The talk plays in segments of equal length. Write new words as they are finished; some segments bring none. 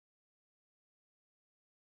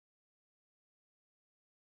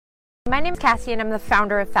My name's Cassie and I'm the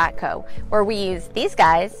founder of Fatco, where we use these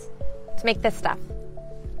guys to make this stuff.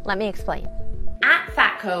 Let me explain. At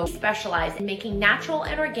Fatco, we specialize in making natural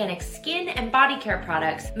and organic skin and body care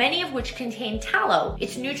products, many of which contain tallow.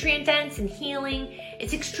 It's nutrient dense and healing.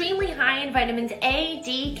 It's extremely high in vitamins A,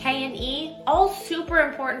 D, K, and E, all super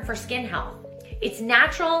important for skin health. It's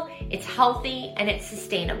natural, it's healthy, and it's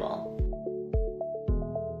sustainable.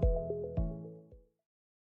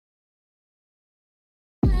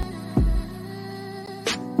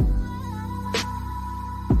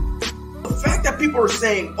 The fact that people are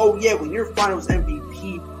saying, oh yeah, when you're finals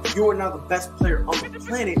MVP, you are now the best player on the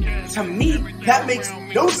planet, to me, that makes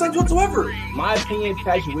no sense whatsoever. My opinion,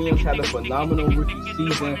 Patrick Williams had a phenomenal rookie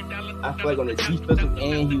season. I feel like on the defensive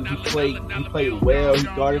end, he played well. He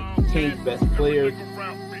guarded the team's best players.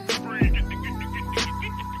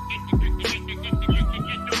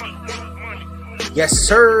 Yes,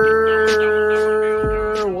 sir.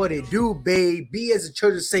 What it do, baby? As the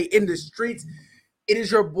children say in the streets, it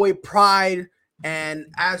is your boy Pride. And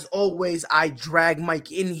as always, I drag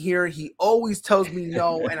Mike in here. He always tells me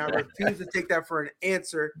no, and I refuse to take that for an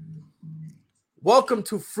answer. Welcome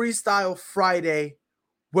to Freestyle Friday,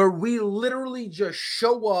 where we literally just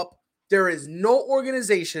show up. There is no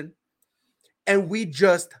organization, and we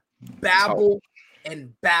just babble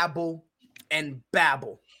and babble and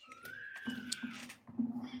babble.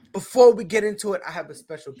 Before we get into it, I have a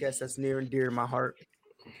special guest that's near and dear to my heart.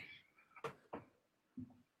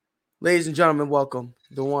 Ladies and gentlemen, welcome.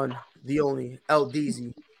 The one, the only,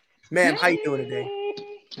 LDZ. Ma'am, how you doing today?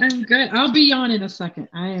 I'm good. I'll be on in a second.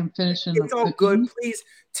 I am finishing. It's all good. Please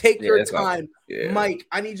take your time. Yeah. Mike,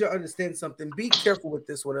 I need you to understand something. Be careful with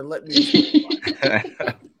this one and let me.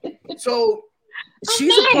 So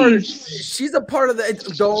she's a part of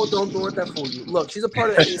the don't let that fool you. Look, she's a part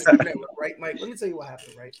of the innocent network, right, Mike? Let me tell you what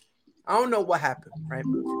happened, right? I don't know what happened, right?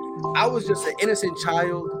 I was just an innocent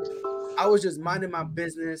child. I was just minding my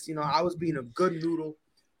business. You know, I was being a good noodle.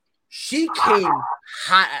 She came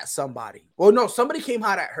hot at somebody. Well, no, somebody came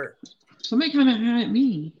hot at her. Somebody kind of hot at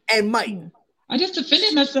me. And Mike. I just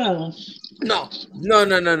defended myself. No.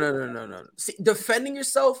 See, defending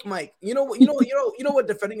yourself, Mike. You know what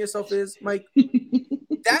defending yourself is, Mike?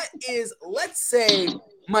 That is, let's say,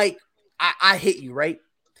 Mike, I hit you, right?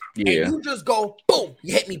 Yeah. And you just go, boom,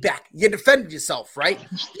 you hit me back. You defended yourself, right?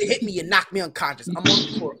 You hit me, you knocked me unconscious. I'm on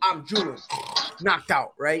the floor. I'm drooling. Knocked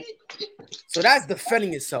out, right? So that's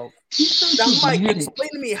defending yourself. Now, Mike, explain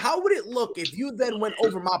to me, how would it look if you then went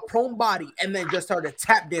over my prone body and then just started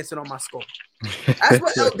tap dancing on my skull? That's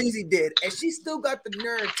what LBZ did. And she still got the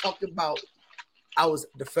nerve talking about I was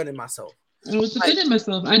defending myself. I was defending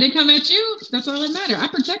myself. I didn't come at you. That's all that matters. I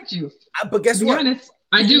protect you. But guess what? Honest,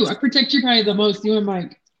 I do. I protect you probably the most, you and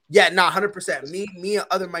Mike. Yeah, 100%. Me and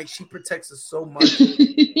other Mike, she protects us so much. But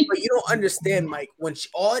you don't understand, Mike. When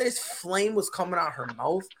all this flame was coming out her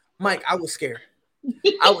mouth, Mike, I was scared.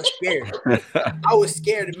 I was scared.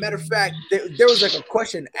 As a matter of fact, there was like a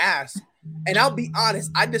question asked, and I'll be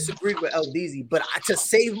honest, I disagreed with LDZ, but to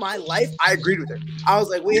save my life, I agreed with her. I was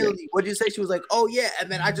like, wait, what'd you say? She was like, oh, yeah.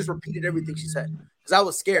 And then I just repeated everything she said because I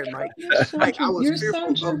was scared, Mike. Mike, I was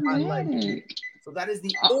fearful of my life. So that is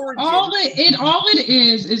the origin. All it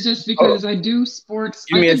is just because I do sports.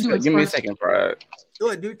 Give me a second, Pride. Do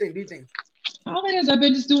it. Do you think? All it is, I've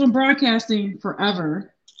been just doing broadcasting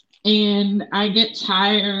forever. And I get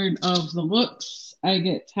tired of the looks. I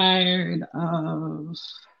get tired of,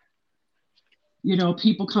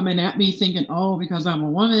 people coming at me thinking, oh, because I'm a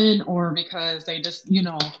woman or because they just,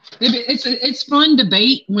 it's fun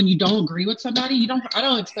debate when you don't agree with somebody. I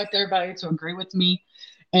don't expect everybody to agree with me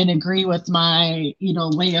and agree with my,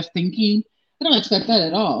 way of thinking. I don't expect that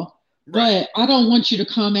at all. Right. But I don't want you to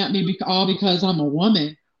come at me because I'm a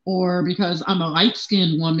woman or because I'm a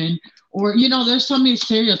light-skinned woman. Or, there's so many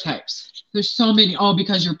stereotypes. There's so many,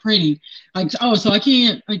 because you're pretty. Like, oh, so I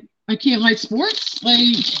can't like sports? Like,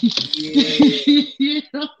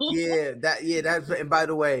 Yeah, that's, and by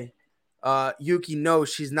the way, Yuki, no,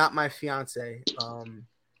 she's not my fiance.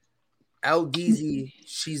 LDZ,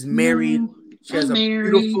 she's married. She has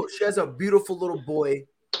a beautiful little boy.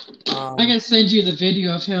 I gotta send you the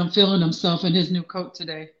video of him feeling himself in his new coat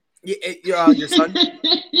today. Yeah, your son?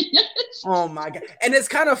 Yes. Oh my god! And it's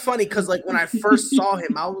kind of funny because, like, when I first saw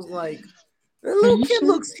him, I was like, "The little kid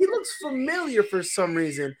looks familiar for some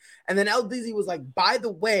reason." And then LDZ was like, "By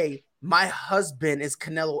the way, my husband is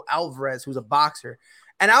Canelo Alvarez, who's a boxer."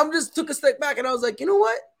 And I just took a step back and I was like, "You know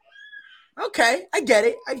what? Okay, I get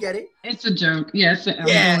it. It's a joke. Yeah, it's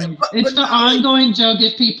an ongoing joke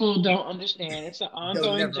if people don't understand. It's an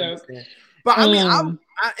ongoing joke. But I mean,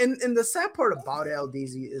 and the sad part about it,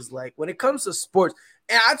 LDZ, is like when it comes to sports,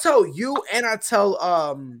 and I tell you, and I tell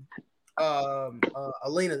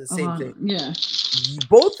Elena the same thing. Yeah,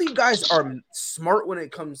 both of you guys are smart when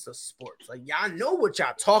it comes to sports. Like y'all know what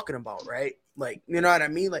y'all talking about, right? Like you know what I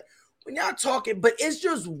mean? Like when y'all talking, but it's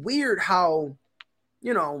just weird how,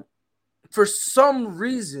 you know, for some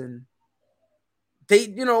reason they,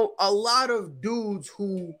 you know, a lot of dudes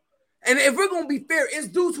who. And if we're gonna be fair, it's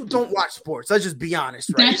dudes who don't watch sports. Let's just be honest,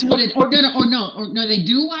 right? That's what it. Or no, they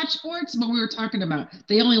do watch sports, but we were talking about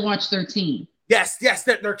they only watch their team. Yes,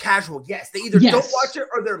 they're casual. Yes, they either don't watch it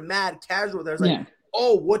or they're mad casual. There's like,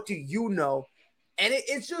 oh, what do you know? And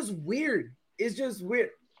it's just weird. It's just weird.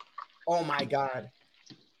 Oh my god.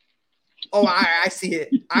 Oh, I see it.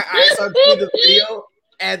 I saw the video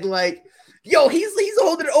and like, yo, he's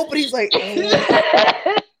holding it open. He's like,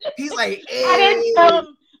 he's like, hey. I didn't tell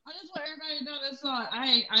him. I just want everybody to know that's all.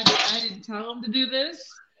 I didn't tell him to do this.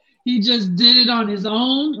 He just did it on his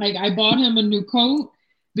own. Like I bought him a new coat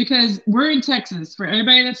because we're in Texas. For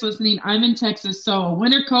everybody that's listening, I'm in Texas, so a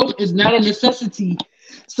winter coat is not a necessity.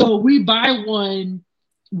 So we buy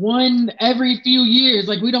one every few years.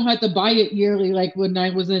 Like we don't have to buy it yearly, like when I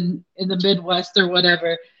was in the Midwest or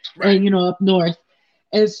whatever, right. And up north.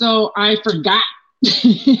 And so I forgot.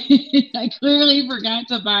 I clearly forgot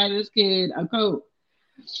to buy this kid a coat.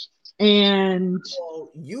 And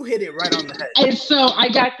you hit it right on the head. And so I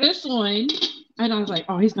got this one, and I was like,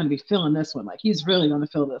 "Oh, he's gonna be feeling this one. Like he's really gonna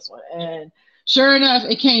feel this one." And sure enough,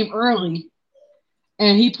 it came early,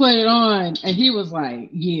 and he put it on, and he was like,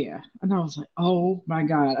 "Yeah." And I was like, "Oh my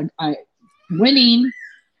god, I winning."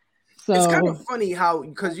 So it's kind of funny how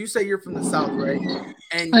because you say you're from the South, right?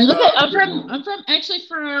 And I'm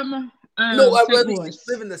from. No, I really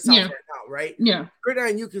live in the South right now, right? Yeah. Great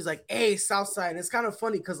and Yuki's like, hey, South Side. And it's kind of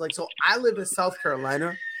funny because, like, so I live in South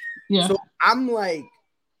Carolina. Yeah. So I'm like,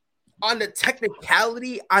 on the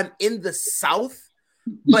technicality, I'm in the South,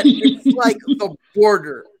 but it's like the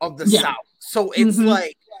border of the South. So it's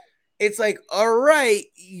like, all right,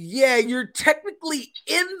 yeah, you're technically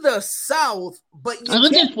in the South, but I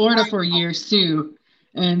lived in Florida for years too.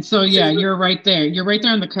 And so, you're right there. You're right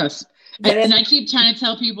there on the cusp. Yes. And I keep trying to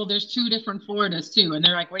tell people there's 2 different Floridas too. And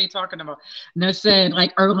they're like, what are you talking about? And I said,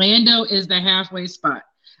 like, Orlando is the halfway spot.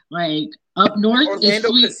 Like up north Orlando, is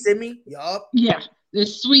sweet. Kissimmee. Yup. Yeah.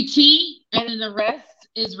 There's sweet tea, and then the rest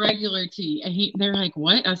is regular tea. And they're like,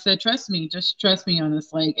 what? I said, just trust me on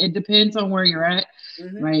this. Like, it depends on where you're at.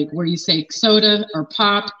 Mm-hmm. Like where you say soda or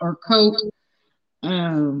pop or Coke.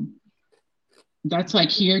 That's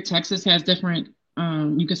like here. Texas has different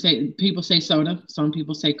you could say people say soda, some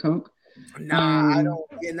people say Coke. Nah, I don't.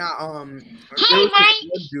 Yeah, nah. Hi,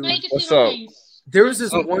 Mike. What's up? There was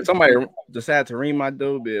this one. Somebody decided to ring my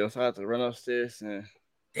doorbell, so I had to run upstairs and.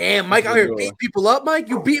 Damn, Mike out here beat people up, Mike.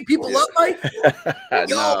 You beat people up, Mike. Yo,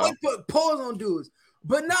 no. Mike put pause on dudes,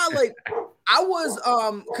 but not like I was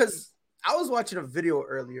because I was watching a video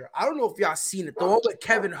earlier. I don't know if y'all seen it. The one with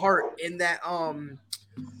Kevin Hart in that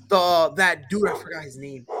that dude, I forgot his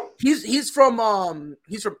name. He's from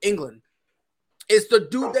England. It's the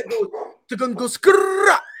dude that goes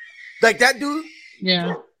like that dude.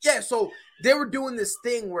 Yeah. Yeah. So they were doing this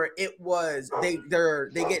thing where it was they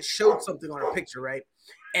get showed something on a picture, right?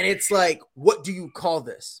 And it's like, what do you call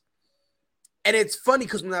this? And it's funny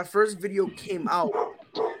because when that first video came out,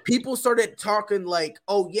 people started talking like,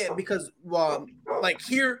 oh yeah, because like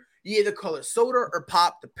here you either call it soda or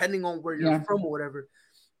pop, depending on where you're from or whatever.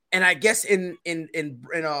 And I guess in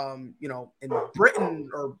Britain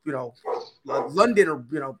or London or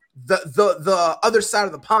the other side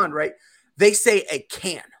of the pond, right? They say a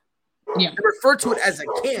can. Yeah. They refer to it as a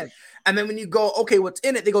can. And then when you go, okay, what's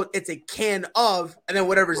in it? They go, it's a can of, and then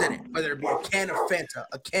whatever's in it, whether it be a can of Fanta,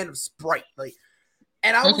 a can of Sprite, like.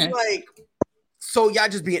 And I was like, so y'all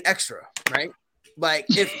just being extra, right? Like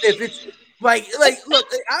if it's like look,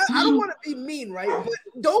 I don't want to be mean, right? But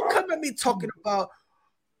don't come at me talking about.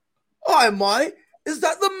 Hi, Mike. Is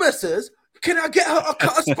that the missus? Can I get her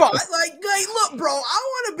a spot? like, look, bro. I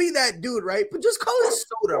want to be that dude, right? But just call it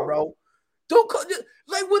soda, bro. Don't call it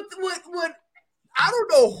like what. I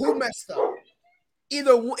don't know who messed up.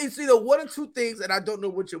 It's either one or two things, and I don't know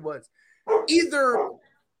which it was. Either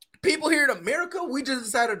people here in America, we just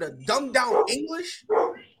decided to dumb down English,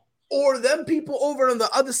 or them people over on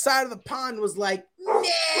the other side of the pond was like, nah,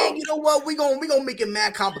 you know what? We gonna make it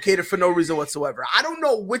mad complicated for no reason whatsoever. I don't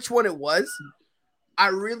know which one it was. I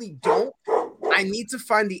really don't. I need to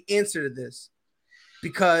find the answer to this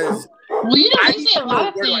because they say a lot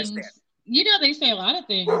of things. They say a lot of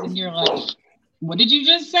things, and you're like, what did you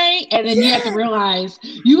just say? And then you have to realize,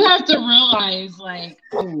 like,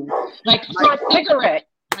 oh, like for a cigarette.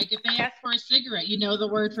 Like if they ask for a cigarette, you know the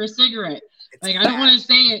word for a cigarette. Like I don't want to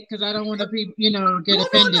say it because I don't want to be, get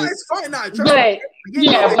offended. No, it's fine. No, but it's a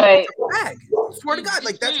fag. I swear to God,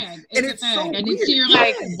 like that's and it's so and weird. You're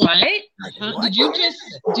like, what? Huh?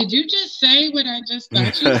 Did you just say what I just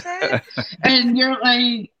thought you said? And you're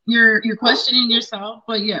like, you're questioning yourself.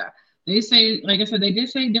 But yeah, they say, like I said, they did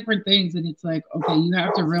say different things, and it's like, okay, you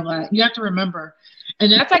have to remember,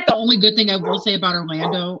 and that's like the only good thing I will say about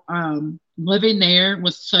Orlando. Living there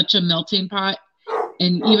was such a melting pot.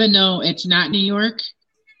 And even though it's not New York,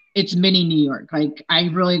 it's mini New York. Like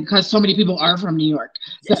because so many people are from New York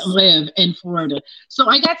that live in Florida. So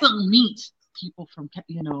I got to meet people from,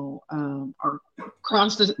 or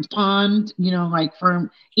across the pond, like from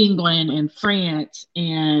England and France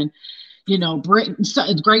and, Britain,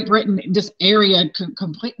 Great Britain, this area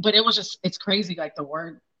complete. But it was it's crazy, like the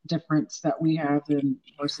word difference that we have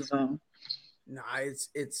versus No,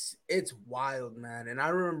 it's wild, man. And I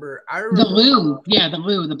remember the loo. Yeah, the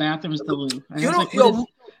loo. The bathroom is the loo.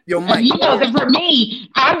 Yo, Mike. That for me,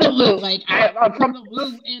 I'm the loo. Like I'm from the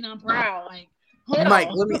loo, and I'm proud. Like, Mike,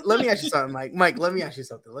 let me ask you something, Mike. Mike, let me ask you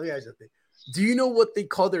something. Do you know what they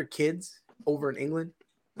call their kids over in England?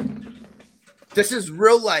 This is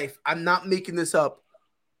real life. I'm not making this up.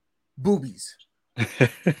 Boobies.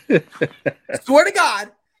 Swear to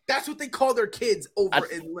God. That's what they call their kids over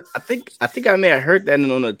in. I think I may have heard that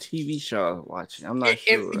on a TV show I was watching. I'm not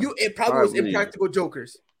sure. It probably was Impractical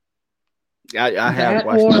Jokers. I have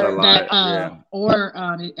watched that a lot. Or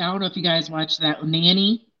I don't know if you guys watched that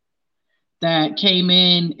nanny that came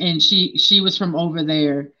in, and she was from over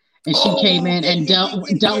there, and she came in and dealt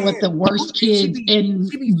with the worst kids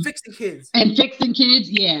she be fixing kids.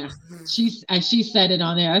 Yeah, she said it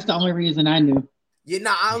on there. That's the only reason I knew. Yeah,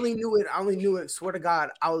 no, I only knew it. Swear to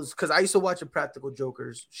God, because I used to watch Impractical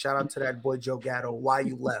Jokers. Shout out to that boy Joe Gatto. Why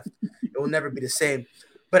you left? It will never be the same.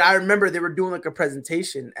 But I remember they were doing like a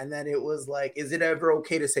presentation, and then it was like, "Is it ever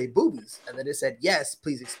okay to say boobies?" And then it said, "Yes,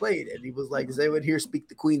 please explain." And he was like, "Does anyone here speak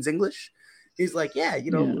the Queen's English?" He's like, "Yeah,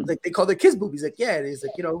 like they call their kids boobies." Like, "Yeah," and he's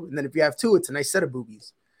like, and then if you have two, it's a nice set of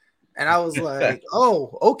boobies. And I was like,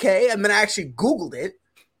 "Oh, okay." And then I actually Googled it.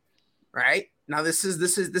 Right. Now this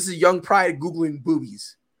is Young Pride Googling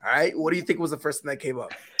boobies. All right. What do you think was the first thing that came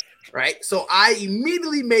up? Right. So I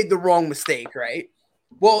immediately made the wrong mistake. Right.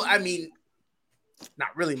 Well, I mean,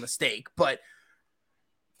 not really a mistake, but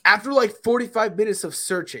after like 45 minutes of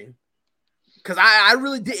searching, because I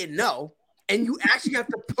really didn't know, and you actually have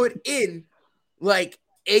to put in like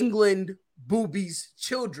England boobies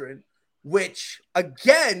children, which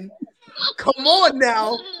again, come on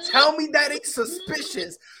now, tell me that ain't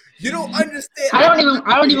suspicious. You don't understand. I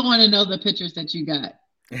don't even want to know the pictures that you got.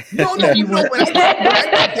 No.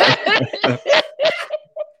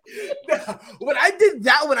 When I did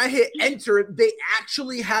that, when I hit enter, they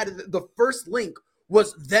actually had the first link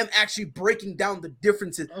was them actually breaking down the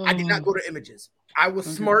differences. I did not go to images. I was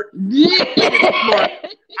smart.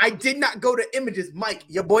 I did not go to images. Mike,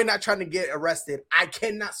 your boy not trying to get arrested. I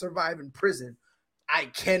cannot survive in prison. I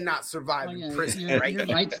cannot survive in prison, right? You're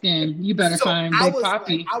light skin. You better find Big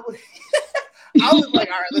Poppy. I was like,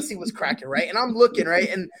 all right, let's see what's cracking, right? And I'm looking, right?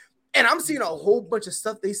 And I'm seeing a whole bunch of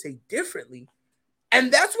stuff they say differently. And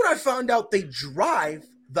that's what I found out. They drive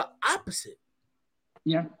the opposite.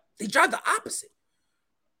 Yeah. They drive the opposite.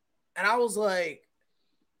 And I was like,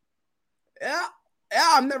 yeah,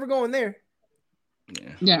 I'm never going there.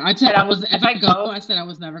 Yeah, I said I was, if I go, I said I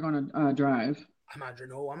was never going to drive. I'm not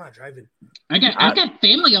driving. I got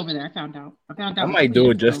family over there. I found out. I might do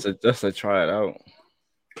it just to try it out.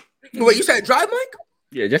 Wait, you said drive, Mike?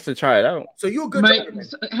 Yeah, just to try it out. So you a good driver?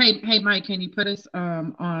 Hey, Mike, can you put us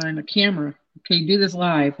on a camera? Can you do this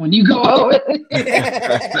live when you go over?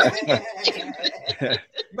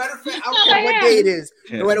 Matter of fact, I don't care what day it is.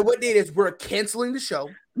 No matter what day it is, we're canceling the show.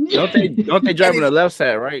 Don't they drive on the left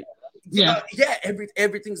side, right? Yeah.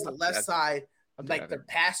 Everything's the left side. Like the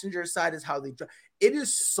passenger side is how they drive. It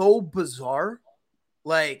is so bizarre.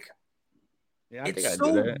 Like, it's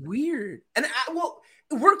so weird. And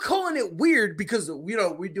we're calling it weird because we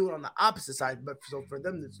do it on the opposite side, but so for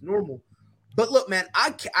them it's normal. But look, man,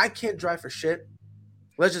 I can't drive for shit.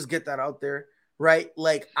 Let's just get that out there, right?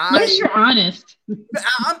 Like, you're honest.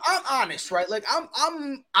 I'm honest, right? Like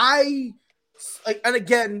and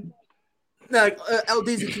again, like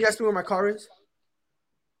LDZ, can you ask me where my car is?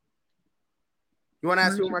 You want to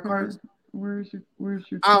ask me where my car is? Where's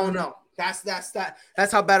your I don't know. That's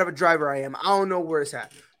how bad of a driver I am. I don't know where it's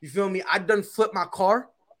at. You feel me? I done flipped my car,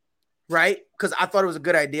 right? Because I thought it was a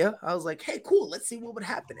good idea. I was like, hey, cool, let's see what would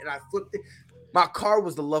happen. And I flipped it. My car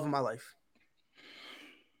was the love of my life.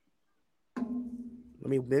 Let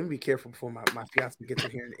me be careful before my fiance gets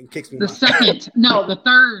in here and kicks me. The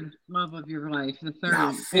third love of your life. The third.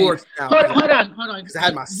 Nah, fourth. Hey, hold on. Because I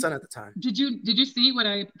had my son at the time. Did you see what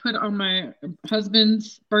I put on my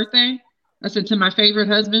husband's birthday? I said to my favorite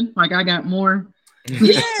husband, like I got more.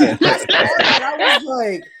 Yeah, I was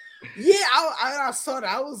like, I saw that.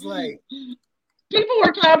 I was like, people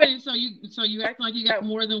were commenting. So you act like you got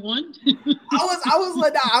more than one. I was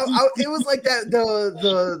like that. It was like that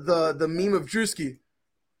the meme of Drewski.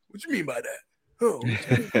 What you mean by that? Oh,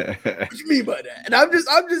 what you mean by that? And I'm just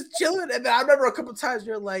chilling. And then I remember a couple times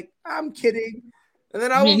you're like, I'm kidding. And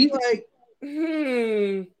then I was like,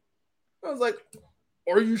 I was like,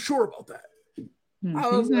 are you sure about that? I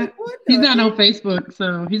was like, what? He's not on Facebook,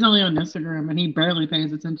 so he's only on Instagram, and he barely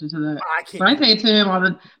pays attention to that. I say it to him all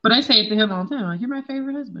the time. Like, you're my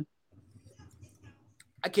favorite husband.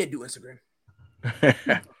 I can't do Instagram.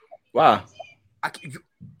 Wow. I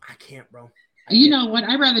can't, bro. You know what?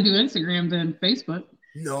 I'd rather do Instagram than Facebook.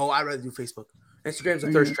 No, I'd rather do Facebook. Instagram's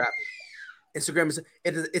a thirst trap. Instagram is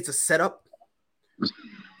it's a setup.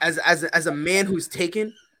 As a man who's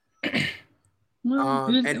taken, and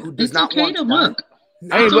who does not want to look.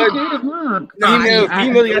 Females got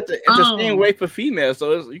the same way for females,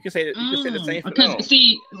 so you can say that you can say the same for them. But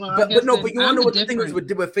you want to know what the thing is with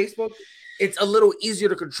Facebook? It's a little easier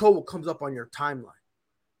to control what comes up on your timeline.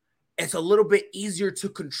 It's a little bit easier to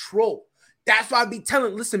control. That's why I be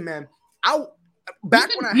telling. Listen, man. You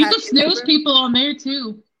can snooze people on there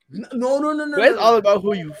too. No. But it's all about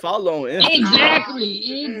who you follow.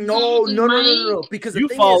 Exactly. No. Because you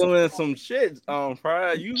following some shit,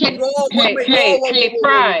 Pride. Hey,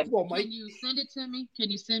 Pride. Can you send it to me? Can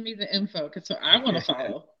you send me the info? Because I want to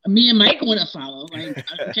follow. Me and Mike want to follow. Like,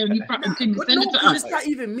 can you send it to us? It's not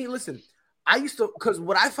even me. Listen, I used to, because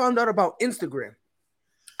what I found out about Instagram,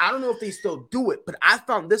 I don't know if they still do it, but I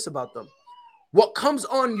found this about them. What comes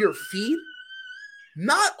on your feed,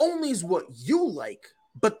 not only is what you like,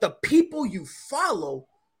 but the people you follow,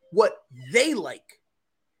 what they like.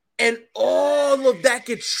 And all of that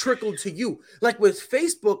gets trickled to you. Like with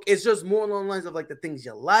Facebook, it's just more along the lines of like the things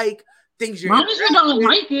you like, things you're. As long as you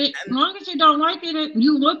don't like it,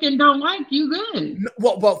 you look and don't like, you good.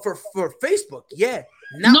 Well, for Facebook, yeah.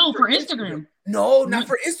 No, for Instagram. No, not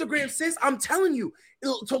for Instagram, sis. I'm telling you.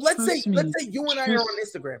 So let's say you and I are on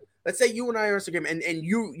Instagram. Let's say you and I are on Instagram, and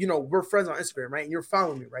you know, we're friends on Instagram, right? And you're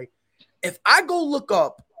following me, right? If I go look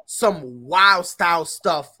up some wild style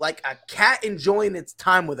stuff like a cat enjoying its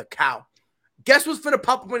time with a cow, guess what's gonna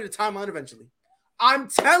pop up on your timeline eventually? I'm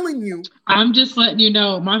telling you. I'm just letting you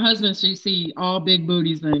know. My husband should see all big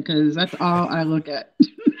booties then, because that's all I look at.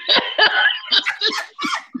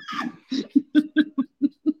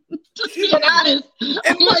 Just being honest,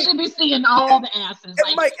 you should be seeing all the asses,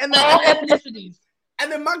 all ethnicities. And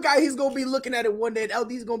then my guy, he's gonna be looking at it one day, and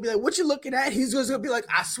LD's gonna be like, "What you looking at?" He's just gonna be like,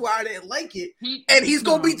 "I swear I didn't like it," and he's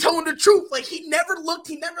gonna be telling the truth. Like he never looked,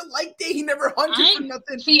 he never liked it, he never hunted for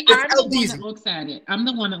nothing. See, I'm the one that looks at it. I'm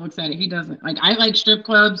the one that looks at it. He doesn't. Like I like strip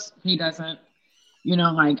clubs. He doesn't. You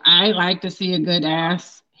know, like I like to see a good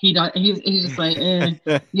ass. He does. He's just like,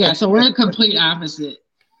 yeah. So we're the complete opposite.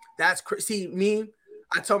 That's crazy. See, me.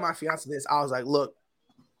 I told my fiance this. I was like, "Look,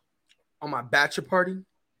 on my bachelor party,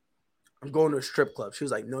 I'm going to a strip club." She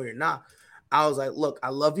was like, "No, you're not." I was like, "Look, I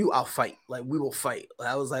love you. I'll fight. Like we will fight."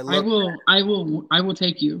 I was like, "Look, I will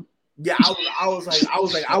take you." Yeah, I was like,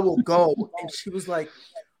 "I will go." And she was like,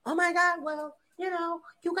 "Oh my God, well, you know,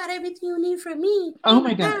 you got everything you need from me." Oh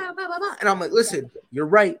my God. Blah, blah, blah. And I'm like, "Listen, you're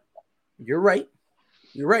right.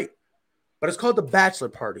 But it's called the bachelor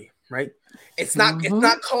party, right? It's not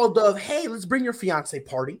called the hey, let's bring your fiance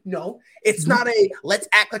party. No, it's not a let's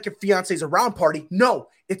act like your fiance's around party. No,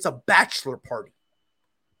 it's a bachelor party.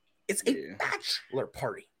 It's a bachelor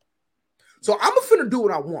party. So I'm finna do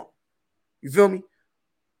what I want. You feel me?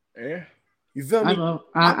 Yeah. You feel me?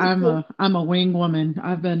 I'm a wing woman.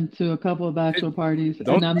 I've been to a couple of bachelor parties.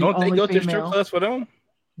 Don't they go to strip clubs for them?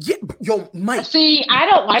 Yeah, yo, Mike. See, I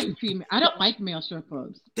don't like male strip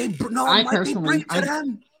clubs. Mike, they bring it to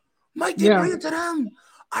them. Mike, they bring it to them.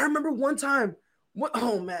 I remember one time.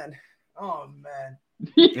 Oh man.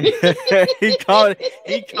 he called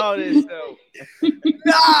himself.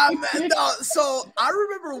 Nah, man. No. So I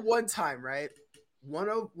remember one time, right? One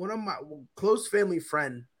of my close family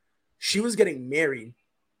friend, she was getting married,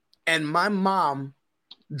 and my mom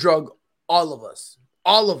drug all of us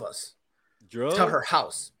to her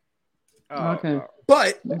house. Oh, okay.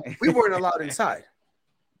 But we weren't allowed inside.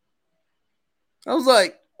 I was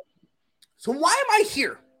like, so why am I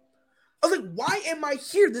here? I was like, why am I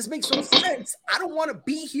here? This makes no sense. I don't want to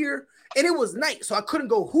be here. And it was night, so I couldn't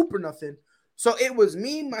go hoop or nothing. So it was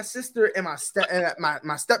me, my sister, and my stepdad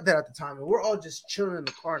at the time. And we're all just chilling in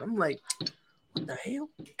the car. And I'm like, what the hell?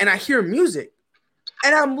 And I hear music.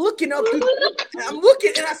 And I'm looking up, and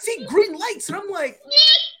I see green lights. And I'm like,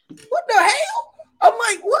 what the hell? I'm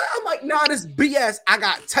like, what? I'm like, nah, this BS. I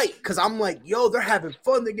got tight because I'm like, yo, they're having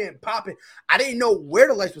fun. They're getting popping. I didn't know where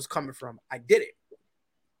the lights was coming from. I did it.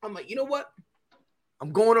 I'm like, you know what?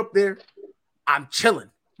 I'm going up there. I'm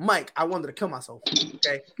chilling. Mike, I wanted to kill myself.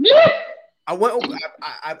 Okay. I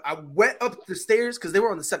went up the stairs because they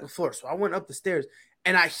were on the second floor. So I went up the stairs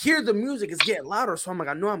and I hear the music is getting louder. So I'm like,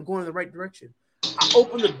 I know I'm going in the right direction. I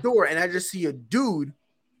open the door and I just see a dude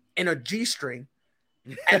in a G-string.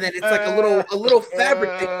 And then it's like a little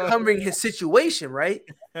fabric thing covering his situation, right?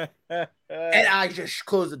 And I just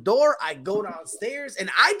close the door. I go downstairs, and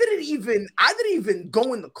I didn't even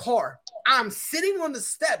go in the car. I'm sitting on the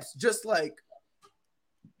steps, just like.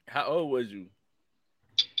 How old was you?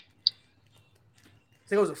 I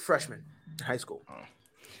think I was a freshman in high school.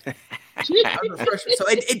 I was a freshman, so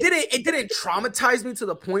it didn't traumatize me to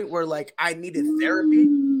the point where like I needed therapy.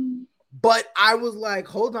 But I was like,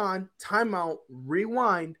 hold on, time out,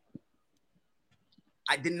 rewind.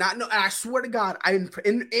 I did not know, and I swear to God,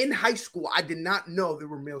 in high school, I did not know there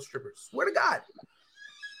were male strippers. Swear to God.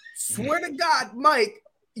 Swear to God, Mike,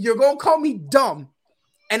 you're going to call me dumb,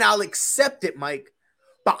 and I'll accept it, Mike.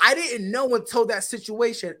 But I didn't know until that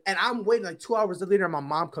situation, and I'm waiting like 2 hours later, and my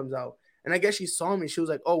mom comes out, and I guess she saw me. She was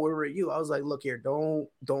like, oh, where were you? I was like, look here, don't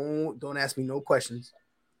ask me no questions.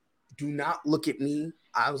 Do not look at me.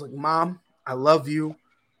 I was like, Mom, I love you.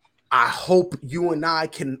 I hope you and I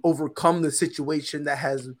can overcome the situation that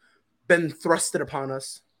has been thrusted upon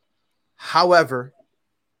us. However,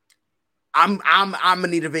 I'm gonna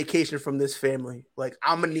need a vacation from this family. Like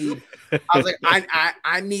I was like,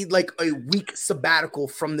 I need like a week sabbatical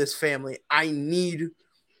from this family. I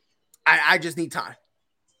just need time.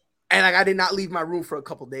 And like I did not leave my room for a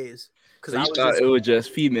couple days. So you thought it was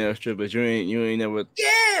just female strippers. You ain't never.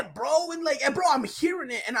 Yeah, bro. And bro, I'm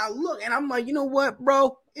hearing it, and I look, and I'm like, you know what,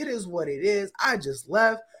 bro? It is what it is. I just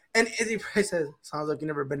left, and Izzy Price says, "Sounds like you've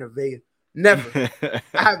never been to Vegas." Never. I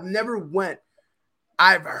have never went.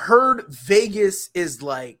 I've heard Vegas is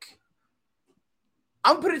like.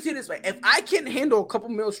 I'm putting it to you this way: if I can handle a couple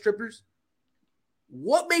male strippers,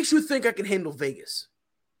 what makes you think I can handle Vegas?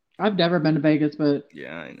 I've never been to Vegas, but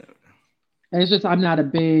yeah, I know. It's just I'm not a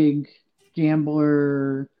big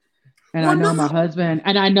gambler, and I know my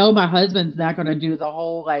husband's not going to do the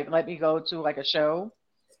whole like let me go to like a show.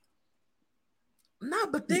 Nah,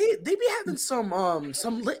 but they be having some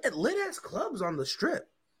lit ass clubs on the strip.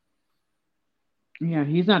 Yeah,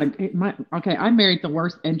 he's not okay. I married the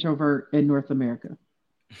worst introvert in North America.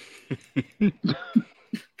 I'm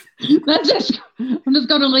just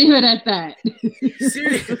going to leave it at that.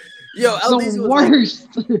 Seriously. Yo, LDZ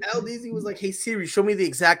was like, hey Siri, show me the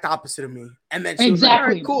exact opposite of me. And then she was like, all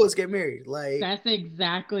right, cool, let's get married. Like that's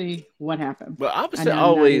exactly what happened. But opposite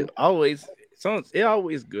always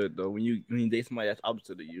good though when you date somebody that's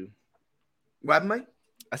opposite of you. What, Mike?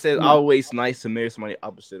 I said it's always nice to marry somebody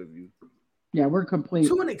opposite of you. Yeah, we're complete.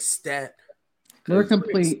 To an extent. We're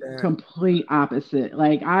complete opposite.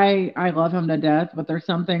 Like I love him to death, but there's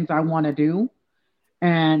some things I want to do.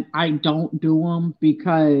 And I don't do them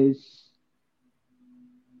because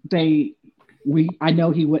I know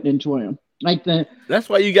he wouldn't enjoy them. That's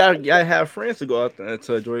why you gotta have friends to go out there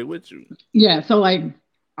to enjoy it with you. Yeah, so like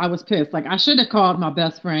I was pissed. Like I should have called my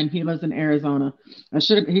best friend. He lives in Arizona. That's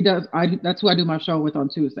who I do my show with on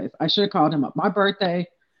Tuesdays. I should have called him up. My birthday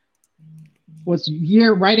was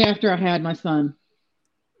year right after I had my son.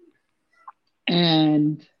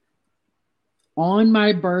 And on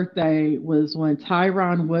my birthday was when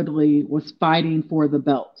Tyron Woodley was fighting for the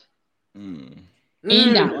belt in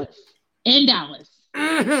Dallas.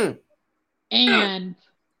 Mm-hmm. And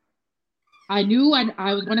I knew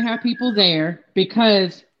I was going to have people there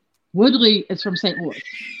because Woodley is from St. Louis.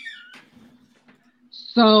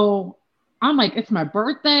 So I'm like, it's my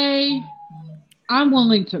birthday. I'm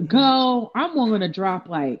willing to go. I'm willing to drop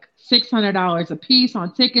like $600 a piece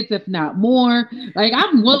on tickets, if not more. Like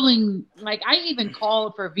I'm willing. Like I even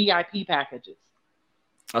called for VIP packages.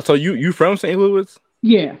 So you from St. Louis?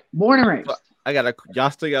 Yeah, born and raised.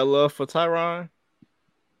 Y'all still got love for Tyron?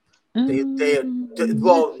 After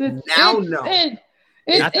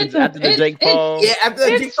the Jake Paul. Yeah,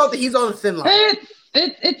 after the Jake Paul, he's on the thin line.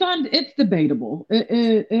 It's debatable.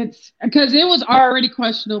 It's because it was already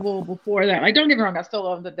questionable before that. Like, don't get me wrong, I still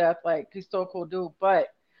love him to death. Like, he's still a cool dude, but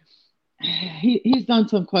he's done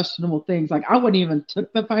some questionable things. Like I wouldn't even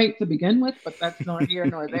took the fight to begin with, but that's not here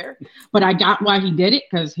nor there. But I got why he did it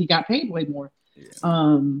because he got paid way more. Yeah.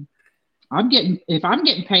 If I'm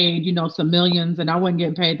getting paid, some millions, and I wasn't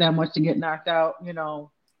getting paid that much to get knocked out,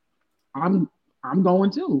 I'm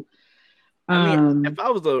going too. I mean, if I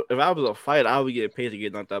was a fighter, I would get paid to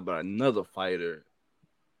get knocked out by another fighter.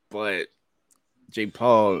 But Jake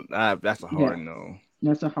Paul, that's a hard no.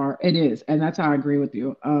 It is, and that's how I agree with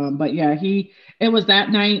you. But yeah, it was that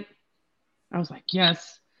night. I was like,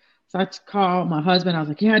 yes. So I called my husband. I was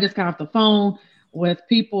like, yeah, I just got off the phone with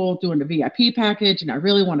people doing the VIP package, and I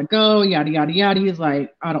really want to go. Yada yada yada. He's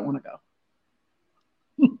like, I don't want to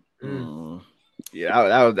go. Yeah,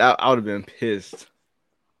 I would have been pissed.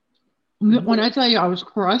 When I tell you I was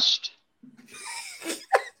crushed,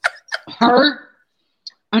 hurt,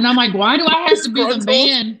 and I'm like, why do I have to be the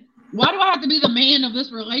man? Why do I have to be the man of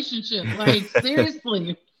this relationship? Like,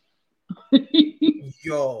 seriously.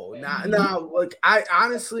 Yo, nah. Like, I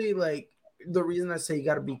honestly, like, the reason I say you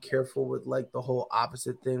got to be careful with, like, the whole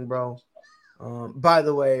opposite thing, bro. By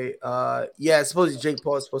the way, supposedly Jake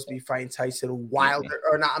Paul is supposed to be fighting Tyson Wilder,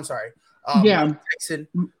 or not, I'm sorry. Tyson.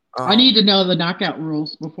 I need to know the knockout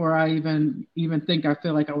rules before I even think I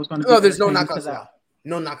feel like I was going to. No, there's no knockouts allowed.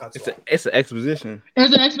 No knockouts. It's an exposition.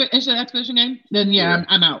 It's an exhibition game. Then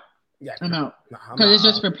I'm out. Yeah, I'm out because it's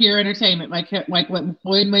just for pure entertainment, like what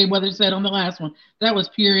Floyd Mayweather said on the last one. That was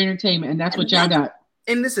pure entertainment, and that's what y'all got.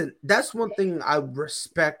 And listen, that's one thing I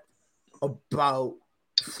respect about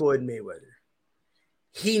Floyd Mayweather.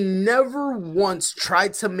 He never once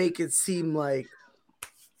tried to make it seem like,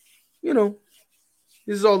 this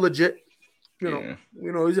is all legit.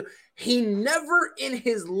 He never in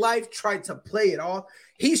his life tried to play it off.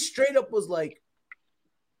 He straight up was like,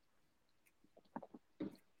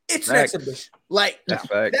 it's an exhibition. Like,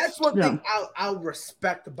 that's one thing I'll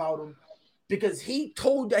respect about him, because he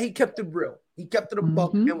told that he kept it real. He kept it a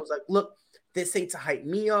buck and was like, look, this ain't to hype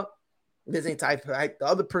me up. This ain't to hype the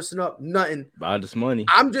other person up. Nothing. About this money.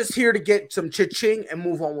 I'm just here to get some cha-ching and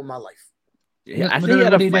move on with my life. Yeah, I think he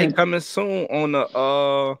had a fight coming soon on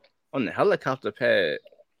the helicopter pad.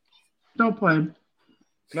 Don't play.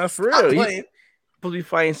 Not for real. He's supposed to be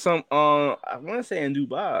fighting some I want to say in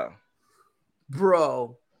Dubai.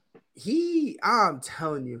 Bro, I'm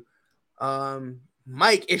telling you,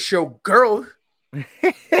 Mike, it's your girl.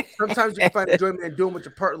 Sometimes you can find enjoyment in doing what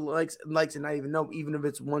your partner likes and not even know, even if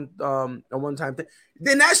it's a one-time thing.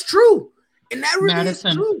 Then that's true. And that really is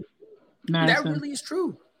true. That really is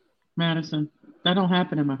true. Madison, that don't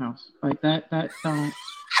happen in my house. Like that don't.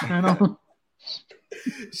 I don't.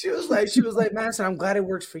 She was like, Madison, I'm glad it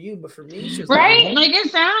works for you, but for me, she was right? Like it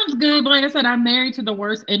sounds good, but like I said, I'm married to the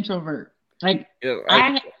worst introvert. Like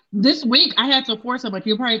this week, I had to force him. Like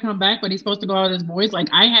he'll probably come back, but he's supposed to go out with his boys. Like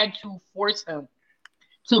I had to force him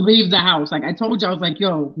to leave the house. Like I told you, I was like,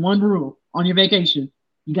 yo, one rule on your vacation,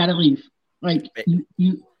 you got to leave. Like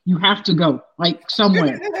you have to go, like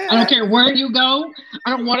somewhere. I don't care where you go. I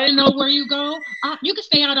don't want to know where you go. You can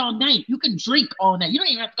stay out all night. You can drink all night. You don't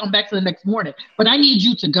even have to come back to the next morning. But I need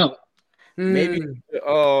you to go. Maybe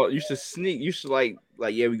you should sneak. You should like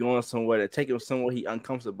we going somewhere to take him somewhere he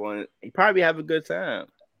uncomfortable and he probably have a good time.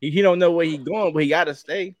 He don't know where he going, but he got to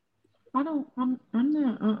stay. I'm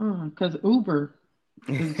not because Uber.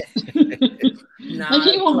 Like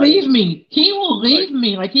he will leave me. He will leave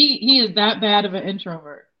me. Like he is that bad of an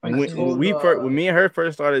introvert. Like, when me and her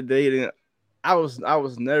first started dating, I was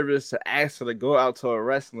nervous to ask her to go out to a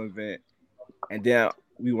wrestling event, and then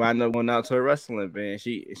we wound up going out to a wrestling event.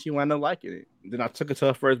 She wound up liking it. Then I took her to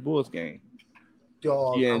her first Bulls game.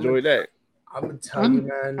 Dog, she enjoyed that. I'm gonna tell you,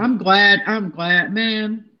 man. I'm glad,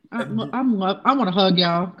 man. I want to hug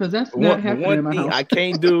y'all because that's not happening in my house. I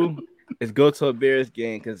can't do is go to a Bears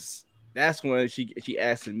game because that's when she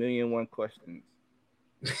asks 1,000,001 questions.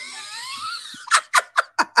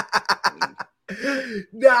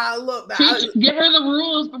 Nah, look, give her the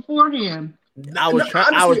rules beforehand. I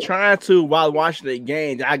was trying to while watching the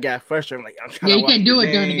game. I got frustrated. I'm like, I'm trying. Yeah, you can't do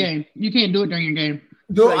it during the game. You can't do it during your game.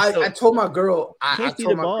 No, I told my girl. I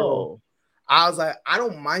told my girl. I was like, I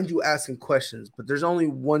don't mind you asking questions, but there's only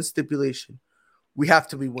one stipulation: we have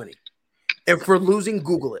to be winning. If we're losing,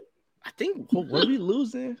 Google it. I think what are we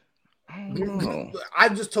losing? I don't know. I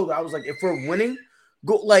just told her, I was like, if we're winning.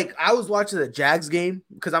 Go like I was watching the Jags game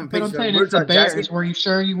because I'm saying it's the Bears. Were you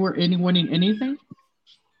sure you were winning anything?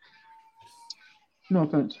 No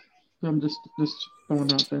offense. I'm just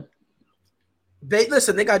throwing out there. They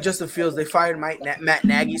got Justin Fields. They fired Matt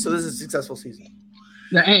Nagy, so this is a successful season.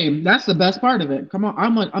 Yeah, hey, that's the best part of it. Come on,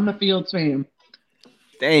 I'm a Fields fan.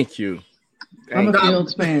 Thank you. I'm a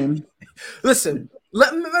Fields fan. Listen,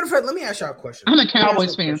 Matter of fact, let me ask y'all a question. I'm a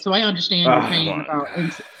Cowboys fan, so I understand your pain about.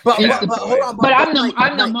 But hold on. But I'm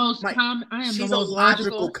the most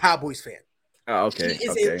logical Cowboys fan. Oh, okay.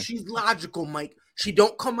 She's logical, Mike. She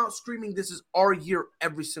don't come out screaming, "This is our year"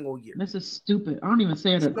 every single year. This is stupid. I don't even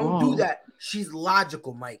say it at all. Don't do that. She's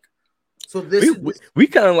logical, Mike. So we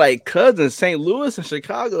kind of like cousins. St. Louis and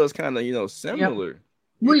Chicago is kind of similar. Yep.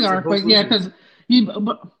 We are, but yeah, because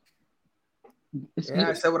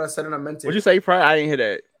I said what I said and I meant it. What'd you say, Pride? I didn't hear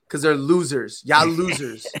that. Because they're losers. Y'all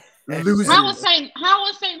losers. Losers. How was St.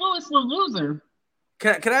 Louis a loser?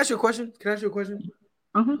 Can I ask you a question?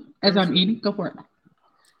 As I'm eating, go for it.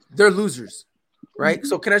 They're losers, right? Mm-hmm.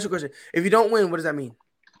 So can I ask you a question? If you don't win, what does that mean?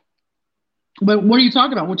 But what are you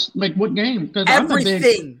talking about? What game? Because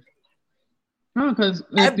everything. Because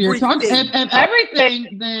if you're talking if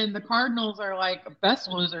everything, then the Cardinals are like best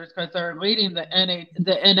losers because they're leading the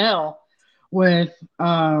NL with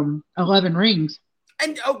 11 rings.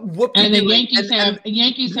 And the Yankees have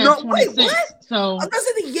 26. Wait, what? So I thought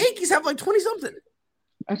the Yankees have like 20 something.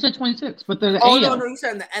 I said 26, but they're the AL. No, you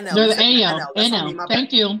said in the NL. They're the AL. NL.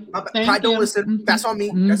 Thank you. I don't listen. That's on me.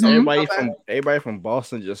 Mm-hmm. That's on everybody from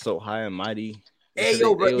Boston just so high and mighty. Hey,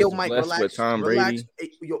 Mike, relax. With Tom Brady.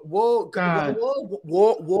 Hey, whoa.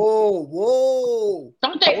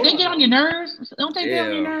 Don't they get on your nerves? Don't they get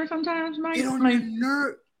on your nerves sometimes, Mike? Get on your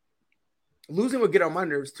nerves. Losing would get on my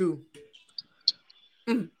nerves too.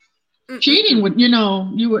 Cheating would,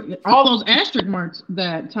 all those asterisk marks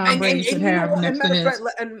that Tom Brady should have next to his.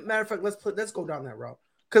 Matter of fact, let's go down that route.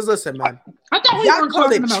 Because listen, man, I thought we were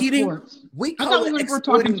talking about cheating. Sports. We were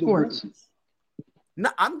talking sports. No,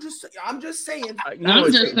 I'm just saying.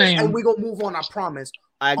 And we gonna move on. I promise.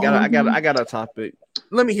 I got a topic.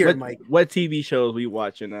 Let me hear it, Mike. What TV shows we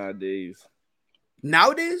watching nowadays?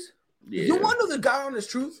 Nowadays? Yeah. You want to know the God honest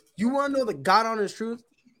truth?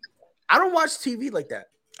 I don't watch TV like that.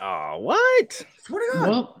 Oh, what? Swear to God.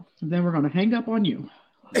 Well, then we're gonna hang up on you.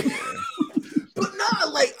 But no,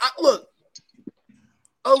 look.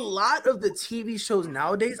 A lot of the TV shows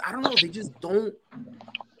nowadays, I don't know. They just don't.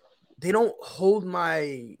 They don't hold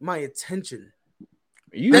my attention.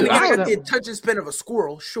 Then again, I got the attention span of a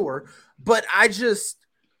squirrel, sure, but I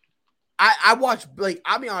watch,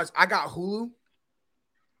 I'll be honest, I got Hulu.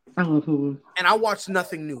 I love Hulu, and I watch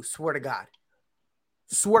nothing new. Swear to God,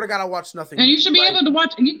 I watch nothing. And you should be able to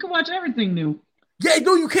watch. You can watch everything new. Yeah,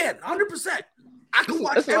 no, you can. 100%. I can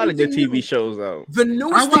watch. That's a lot of good TV shows, though. The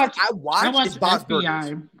newest thing I watch is Bob's FBI.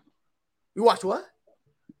 Burgers. You watch what?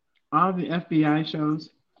 All the FBI shows.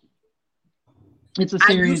 It's a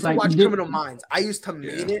series. I used to watch Criminal Minds. I used to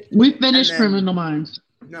make it. We finished Criminal Minds.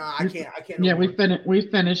 No, I can't. Yeah, we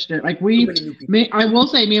finished it. I will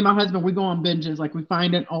say, me and my husband, we go on binges. Like, we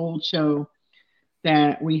find an old show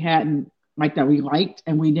that we hadn't that we liked,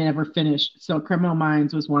 and we never finished. So Criminal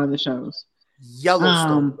Minds was one of the shows.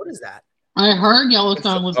 Yellowstone. What is that? I heard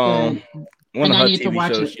Yellowstone was good, and I need to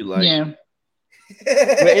watch it. Yeah.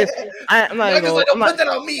 I'm not even gonna put that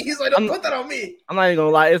on me. He's like, don't put that on me. I'm not even gonna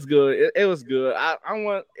lie, it's good. It was good.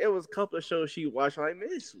 It was a couple of shows she watched. I'm like, man,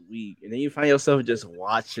 it's weak, and then you find yourself just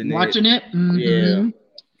watching it. Mm-hmm. Yeah, and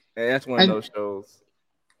that's one of those shows.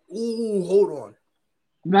 Ooh, hold on.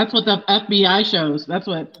 That's what the FBI shows. That's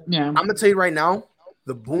what. Yeah, I'm gonna tell you right now.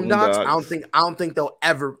 The Boondocks. I don't think they'll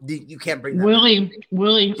ever. You can't bring that. Willie.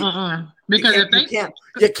 Because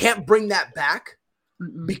you can't bring that back.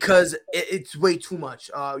 Because it's way too much.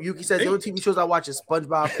 Yuki says the only TV shows I watch is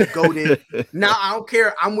SpongeBob, Goated. Now I don't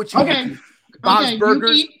care. I'm with you. Okay. Bob's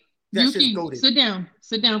Burgers. Yuki, sit down.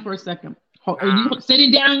 Sit down for a second. Are you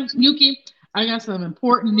sitting down, Yuki? I got some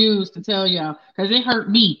important news to tell y'all because it hurt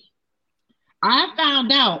me. I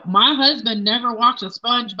found out my husband never watched a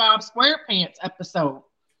SpongeBob SquarePants episode.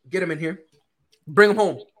 Get him in here. Bring him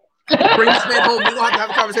home. Bring this man home. We're gonna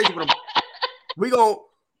have a conversation with him. We gonna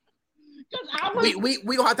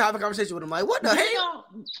have to have a conversation with him. Like, what the hell?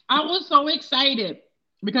 I was so excited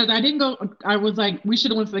because I didn't go. I was like, we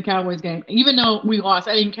should have went to the Cowboys game, even though we lost.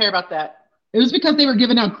 I didn't care about that. It was because they were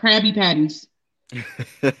giving out Krabby Patties.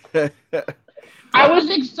 I was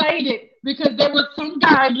excited because there was some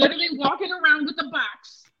guy literally walking around with a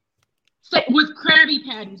box with Krabby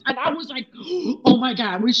Patties, and I was like, "Oh my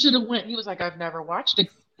God, we should have went." He was like, "I've never watched an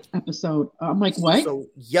episode." I'm like, "What?" So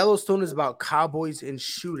Yellowstone is about cowboys and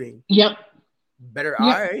shooting. Yep. Better.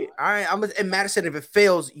 Yep. All right. And Madison, if it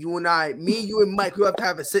fails, you and Mike, we have to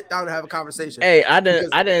have a sit down and have a conversation. Hey, I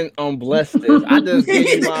didn't bless this. I just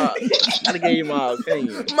gave you my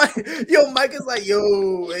opinion. Mike is like, Skip,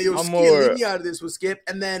 leave me out of this with Skip.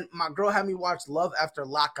 And then my girl had me watch Love After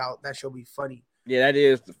Lockout. That should be funny. Yeah, that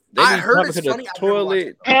is. I heard it's funny.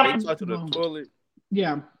 Toilet. They talk to the toilet.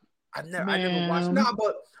 Yeah. I never watched. Nah,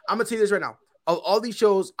 but I'm gonna tell you this right now. Of all these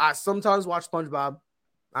shows, I sometimes watch SpongeBob.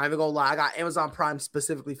 I ain't even gonna lie. I got Amazon Prime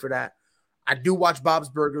specifically for that. I do watch Bob's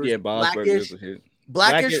Burgers. Yeah, Bob's Burgers.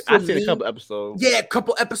 Blackish. I've seen a couple episodes. Yeah, a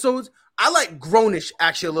couple episodes. I like Grownish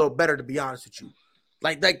actually a little better, to be honest with you.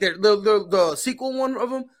 Like the sequel one of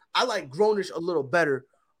them. I like Grownish a little better.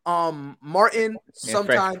 Martin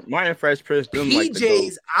sometimes Martin Fresh Prince.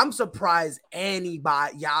 PJs. I'm surprised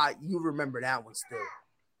anybody. Y'all, you remember that one still?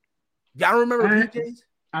 Y'all remember PJs?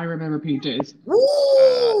 I remember PJs.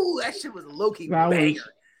 Woo! That shit was a low-key banger.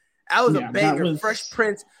 That was a banger. Fresh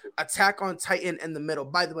Prince, Attack on Titan in the middle.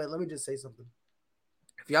 By the way, let me just say something.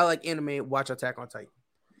 If y'all like anime, watch Attack on Titan.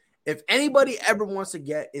 If anybody ever wants to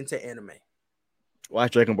get into anime,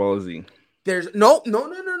 watch Dragon Ball Z. There's no.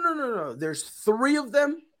 There's 3 of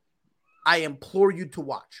them I implore you to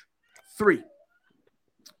watch. 3.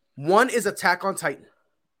 1 is Attack on Titan.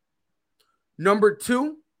 Number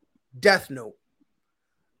 2, Death Note.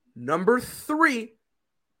 Number 3,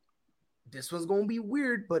 this one's going to be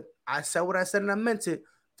weird, but I said what I said and I meant it.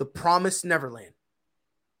 The Promised Neverland.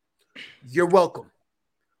 You're welcome.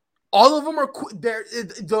 All of them are there.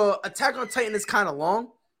 The Attack on Titan is kind of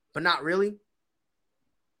long, but not really.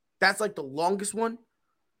 That's like the longest one.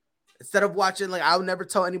 Instead of watching, like, I would never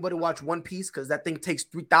tell anybody to watch One Piece because that thing takes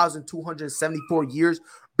 3,274 years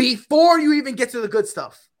before you even get to the good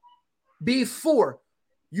stuff. Before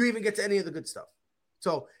you even get to any of the good stuff.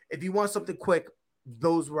 So if you want something quick,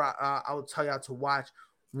 those were I would tell y'all to watch.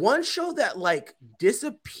 One show that like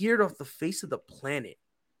disappeared off the face of the planet.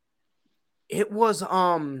 It was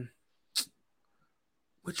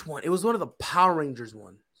which one? It was one of the Power Rangers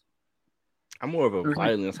ones. I'm more of a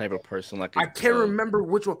violent type of person. Like I can't remember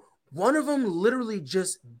which one. One of them literally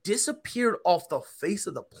just disappeared off the face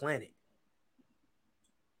of the planet.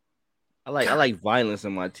 I like violence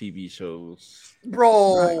in my TV shows,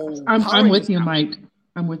 bro. I'm with you, Mike.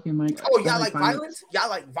 I'm with you, Mike. Oh, y'all like violence? Y'all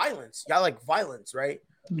like violence? Y'all like violence, right?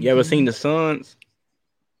 You ever seen The Sons?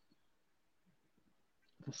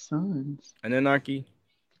 The Sons. An Anarchy.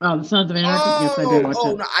 Oh, The Sons of Anarchy. Yes, I did watch it.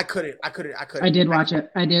 Oh no, I couldn't. I did watch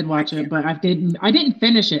it. I did watch it, but I didn't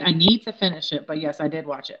finish it. I need to finish it, but yes, I did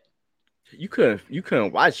watch it. You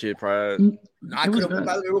couldn't watch it, Pride. No, I couldn't.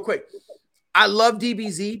 By the way, real quick, I love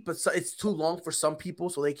DBZ, but it's too long for some people,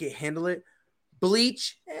 so they can't handle it.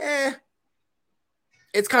 Bleach,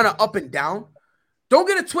 it's kind of up and down. Don't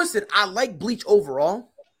get it twisted. I like Bleach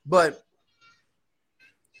overall, but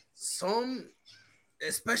some,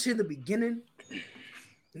 especially in the beginning,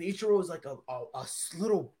 Nichiro is like a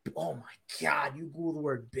little. Oh my god! You Google the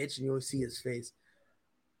word bitch and you'll see his face.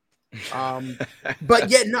 But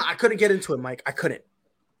yeah, no, I couldn't get into it, Mike. I couldn't,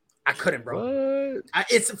 bro.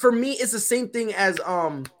 It's for me. It's the same thing as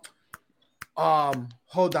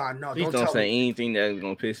Hold on, no. Please don't say anything that's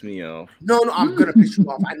gonna piss me off. No, I'm gonna piss you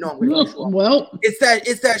off. I know I'm gonna piss you off. Well, it's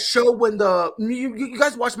that show when you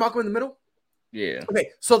guys watch Malcolm in the Middle. Yeah.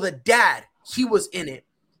 Okay, so the dad, he was in it.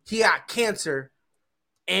 He got cancer,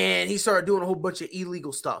 and he started doing a whole bunch of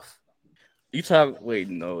illegal stuff. You talk? Wait,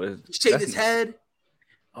 no. He shaved his head.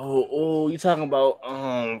 Oh, you talking about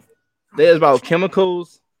there's about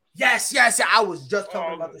chemicals? Yes. I was just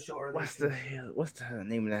talking about the show earlier. What's the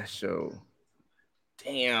name of that show?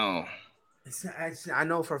 Damn. I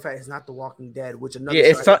know for a fact it's not The Walking Dead, which another.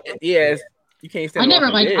 Yeah, you can't stand. I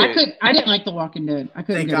didn't like The Walking Dead. I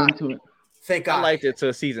couldn't get into it. Thank God. I liked it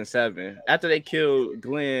till season 7. After they killed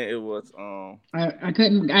Glenn, it was I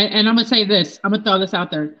couldn't. And I'm gonna say this. I'm gonna throw this out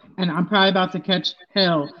there, and I'm probably about to catch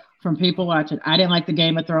hell from people watching. I didn't like the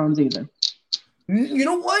Game of Thrones either. You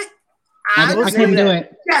know what? I couldn't do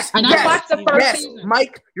it. Yes, and yes, I watched the first season.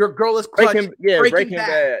 Mike, your girl is clutch. Breaking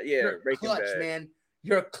Bad. Yeah, you're Breaking clutch, Bad. Man.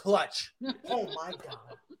 You're clutch. Oh my god.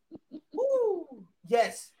 Woo.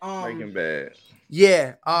 Yes. Breaking Bad.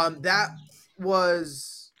 Yeah. That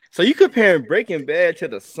was. So you comparing Breaking Bad to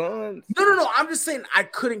The Sons? No. I'm just saying I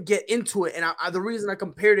couldn't get into it, and the reason I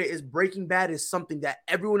compared it is Breaking Bad is something that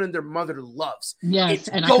everyone and their mother loves. Yes,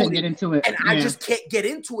 and I couldn't get into it, and I just can't get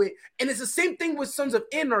into it. And it's the same thing with Sons of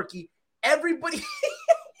Anarchy. Everybody,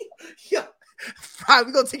 yeah,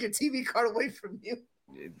 we're gonna take your TV card away from you.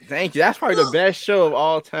 Thank you. That's probably the best show of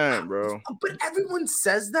all time, bro. But everyone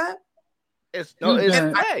says that. It's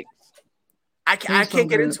facts. I can't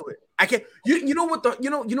get into it. I can't. You know what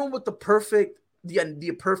the perfect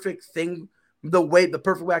thing, the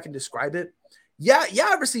perfect way I can describe it. Yeah,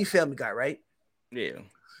 ever see Family Guy, right? Yeah.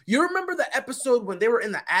 You remember the episode when they were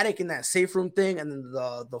in the attic in that safe room thing, and then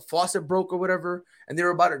the faucet broke or whatever, and they were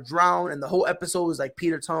about to drown, and the whole episode was like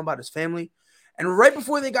Peter telling about his family, and right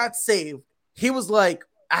before they got saved, he was like,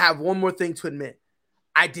 "I have one more thing to admit.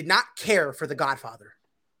 I did not care for The Godfather."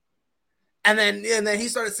 And then he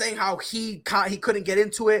started saying how he couldn't get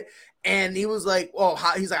into it, and he was like,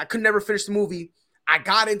 he's like, I could never finish the movie. I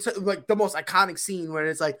got into like the most iconic scene where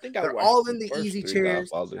it's like they're all in the easy chairs.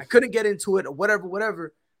 I couldn't get into it or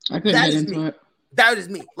whatever. I couldn't get into it. That is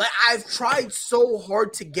me. Like I've tried so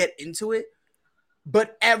hard to get into it,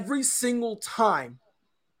 but every single time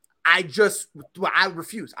I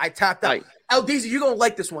refuse. I tapped out. LDZ, you're gonna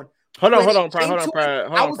like this one. Hold on, Pride.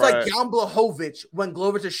 I was like Jan Blachowicz when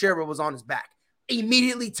Glover Teixeira was on his back.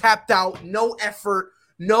 Immediately tapped out, no effort,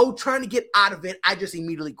 no trying to get out of it. I just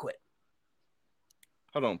immediately quit.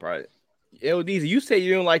 Hold on, Pride. LDZ, you say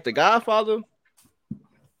you don't like The Godfather?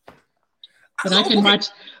 But I can watch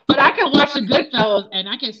The Goodfellas, and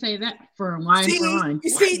I can say that for line for line. You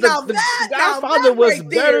see, The Godfather was right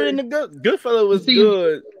better than the Goodfellas was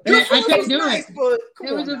good. I couldn't do it.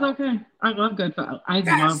 It was just okay. I love Goodfellas. I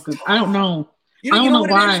love Goodfellas. I don't know. I don't know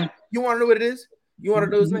why. You want to know what it is? You want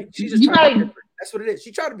to know his name? She's just trying to be different. That's what it is.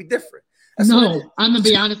 She tried to be different. No, I'm gonna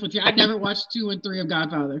be honest with you. I never watched 2 and 3 of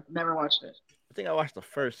Godfather. Never watched it. I think I watched the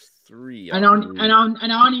first 3. I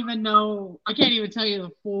don't even know. I can't even tell you the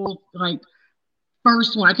full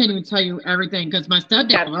first one. I can't even tell you everything because my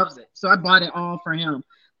stepdad loves it, so I bought it all for him.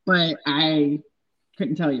 But I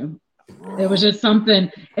couldn't tell you. It was just something.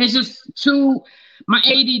 It's just too. My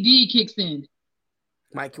ADD kicks in.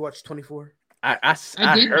 Mike, you watched 24? I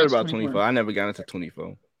heard about 24. I never got into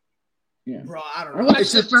 24. Yeah, bro, I don't know.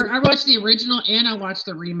 I watched the original and I watched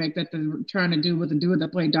the remake that they're trying to do with the dude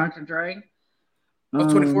that played Dr. Dre.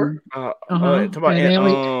 24?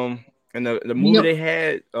 And the movie they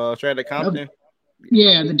had, Straight Outta Compton.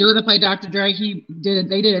 Yeah, the dude that played Dr. Dre,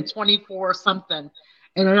 they did a 24 something,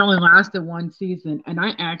 and it only lasted 1 season, and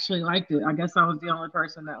I actually liked it. I guess I was the only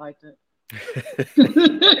person that liked it.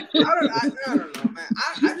 I don't know, man.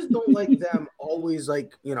 I just don't like them always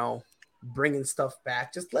bringing stuff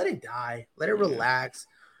back. Just let it die. Let it relax.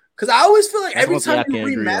 Because I always feel like every time you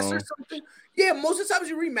remaster something, most of the times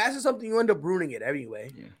you remaster something, you end up ruining it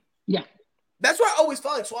anyway. Yeah. That's what I always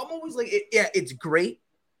felt like. So I'm always like, it's great.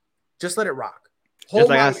 Just let it rock. Just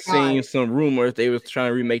like I seen some rumors they was trying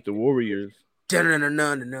to remake the Warriors. Yes, I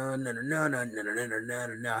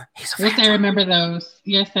remember those.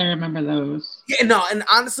 Yeah, no, and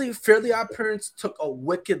honestly, Fairly Odd Parents took a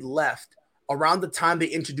wicked left around the time they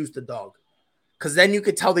introduced the dog. Because then you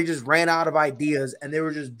could tell they just ran out of ideas and they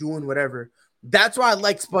were just doing whatever. That's why I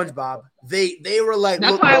like SpongeBob. They were like,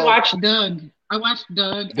 that's why I watched Doug. I watched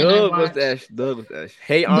Doug. Doug was that.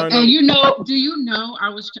 Hey Arnold. And do you know? I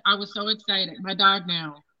was so excited. My dog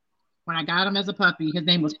now, when I got him as a puppy, his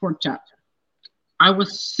name was Pork Chop. I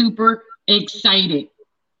was super excited.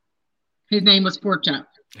 His name was Pork Chop.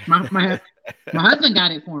 My husband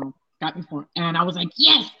got me for him, and I was like,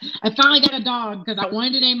 yes, I finally got a dog because I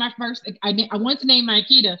wanted to name my first. I wanted to name my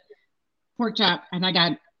Akita Pork Chop, and I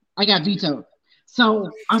got vetoed.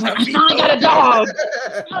 So I was like, I finally got a dog.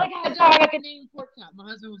 I can name Pork Chop. My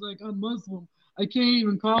husband was like, I'm Muslim. I can't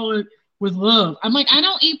even call it with love. I'm like, I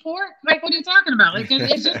don't eat pork. Like, what are you talking about? Like,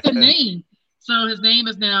 it's just a name. So his name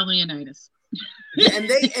is now Leonidas. And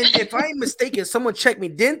if I ain't mistaken, someone check me.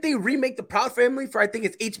 Didn't they remake the Proud Family for, I think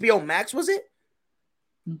it's HBO Max, was it?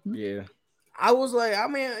 Mm-hmm. Yeah. I was like, I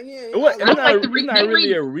mean, yeah. It's not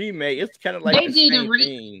really a remake. It's kind of like the same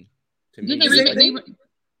thing to me.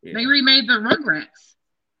 They remade the Rugrats,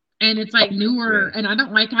 and it's like newer. And I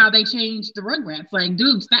don't like how they changed the Rugrats. Like,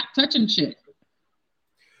 dude, stop touching shit.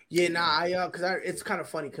 Yeah, it's kind of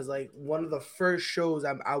funny because like one of the first shows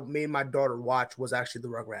I made my daughter watch was actually the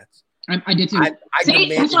Rugrats. I did too. See,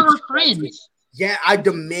 that's our friends. Yeah, I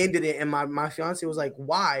demanded it, and my fiance was like,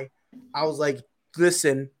 "Why?" I was like,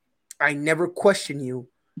 "Listen, I never question you.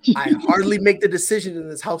 I hardly make the decision in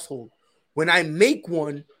this household. When I make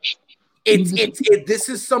one, this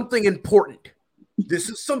is something important. This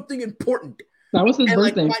is something important." That was his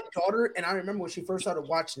birthday. Like my daughter, and I remember when she first started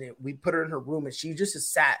watching it, we put her in her room, and she just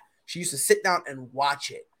sat. She used to sit down and watch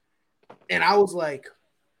it, and I was like,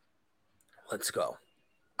 "Let's go."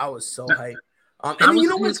 I was so hyped. And then, you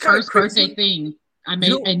know what's kind of crazy? Birthday thing I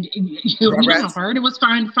made, and you know how hard it was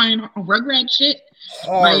find Rugrat shit.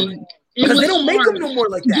 Hard. Because they don't make them no more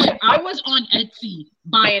like that. Yeah, I was on Etsy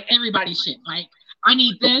buying everybody's shit. Like, I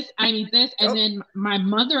need this, and then my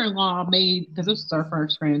mother-in-law made, because this was our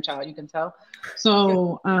first grandchild, you can tell.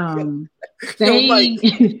 So they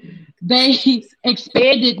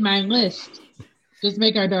expanded my list. Just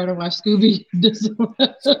make our daughter watch Scooby.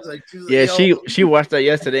 She watched that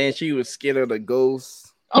yesterday and she was scared of the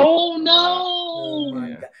ghosts. Oh no! Oh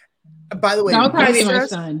my God. By the way, that would probably be my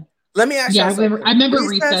son. Let me ask you. I remember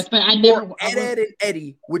Recess, but I never. Ed and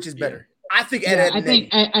Eddie, which is better? I think Ed and Eddie.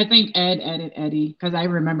 I think Ed and Eddie because I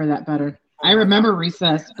remember that better. I remember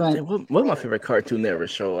Recess, but What my favorite Cartoon Network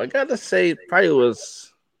show? I gotta say, probably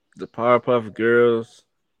was the Powerpuff Girls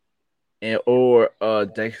and or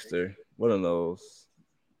Dexter. One of those.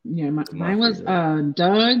 yeah, My mine was favorite.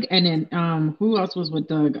 Doug, and then who else was with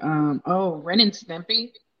Doug? Ren and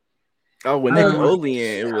Stimpy. Oh, with Oh my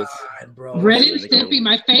Nickelodeon, it was. God, bro. Ren It and was Stimpy,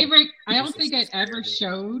 my Nickelodeon. favorite. I It don't was think I ever just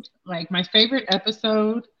showed like my favorite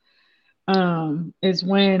episode. Is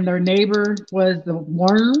when their neighbor was the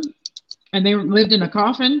worm, and they lived in a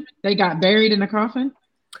coffin. They got buried in a coffin.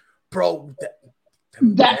 bro.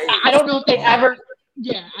 Them That I days. don't know if they ever.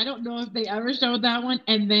 Yeah, I don't know if they ever showed that one.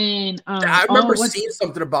 And then, I remember what's seeing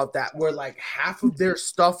something about that where like half of their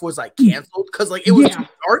stuff was like canceled because like it was too yeah,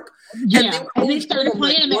 dark, and they yeah, would and they only show started them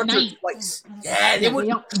like playing them at once or night. twice. Yeah, they Yeah, would they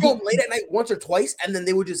don't. show them late at night once or twice, and then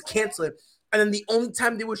they would just cancel it. And then the only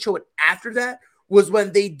time they would show it after that was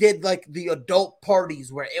when they did like the adult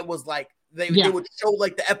parties where it was like they Yeah. would show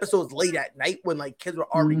like the episodes late at night when like kids were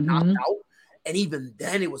already knocked out, and even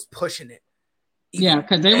then it was pushing it. Yeah,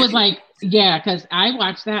 because it was like, yeah, because I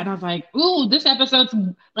watched that and I was like, ooh, this episode's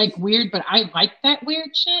like weird, but I like that weird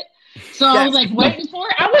shit. So I was like waiting for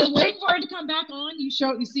it. I was waiting for it to come back on. You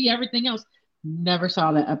see everything else. Never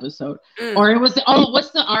saw that episode. Or it was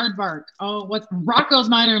what's the aardvark? Oh, what's Rocco's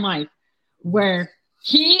Modern Life? Where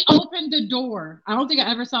he opened the door. I don't think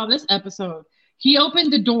I ever saw this episode. He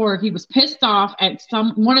opened the door. He was pissed off at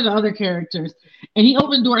one of the other characters, and he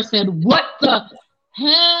opened the door and said, "What the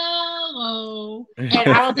hello?" And I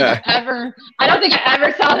don't think I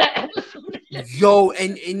ever saw that episode. Yo,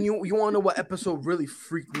 and you want to know what episode really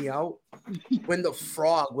freaked me out? When the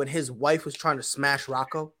frog, when his wife was trying to smash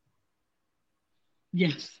Rocco.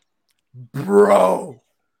 Yes, bro.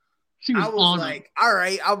 She was I was on like, all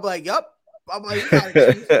right. I'm like, yup. I'm like, you got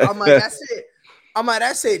it, Chief. I'm like, that's it. I'm like,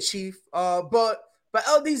 that's it, Chief. But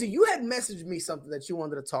LDZ, you had messaged me something that you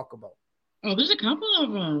wanted to talk about. Oh, there's a couple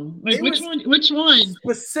of them. Like which one? Which one?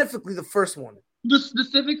 Specifically, the first one.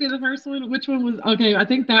 Specifically, the first one. Which one was okay? I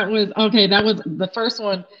think that was okay. That was the first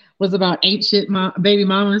one. Was about ain't shit baby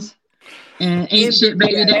mamas and ain't shit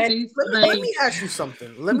baby daddies. Let me ask you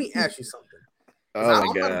something. Oh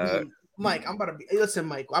my God, Mike, I'm about to be. Listen,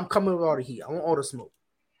 Mike, I'm coming with all the heat. I want all the smoke.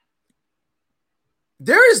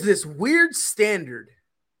 There is this weird standard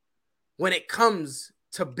when it comes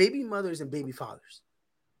to baby mothers and baby fathers.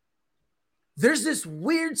 There's this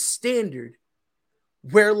weird standard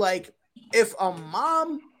where, like, if a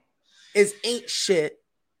mom ain't shit,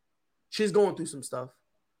 she's going through some stuff.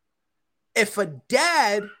 If a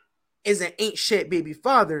dad is an ain't shit baby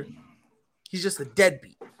father, he's just a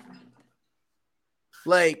deadbeat.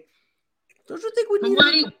 Like, don't you think we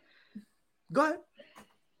need Go ahead.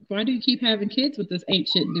 Why do you keep having kids with this ain't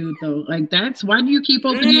shit dude though? Like why do you keep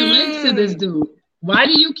opening your legs to this dude? Why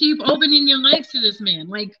do you keep opening your legs to this man?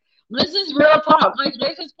 Like, let's just real talk. Like,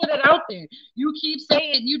 let's just put it out there. You keep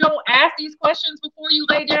saying you don't ask these questions before you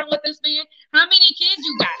lay down with this man. How many kids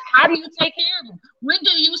you got? How do you take care of them? When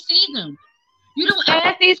do you see them? You don't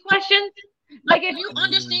ask these questions? Like, if you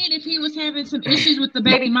understand if he was having some issues with the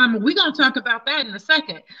baby mama, we're going to talk about that in a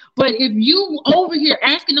second. But if you over here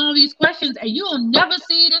asking all these questions and you'll never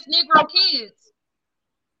see this Negro kids.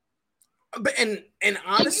 But and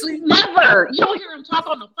honestly, you don't hear him talk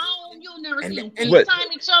on the phone. You'll never see them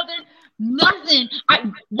FaceTime each other. Nothing.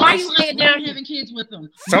 Why are you laying down having kids with them?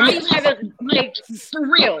 Why are you having, like, for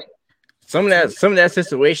real? Some of that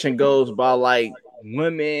situation goes by like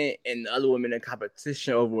women and other women in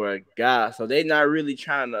competition over a guy, so they not really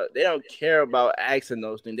trying to. They don't care about asking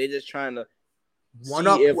those things. They just trying to see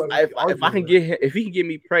if I can get him, if he can get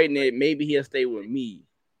me pregnant, maybe he'll stay with me.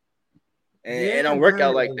 And it don't work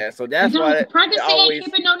out like that. So that's why pregnancy ain't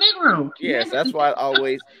keeping no Negro. Yes, that's why I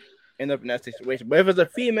always end up in that situation. But if it's a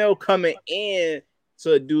female coming in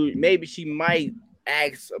to a dude, maybe she might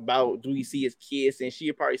ask about do he see his kids, and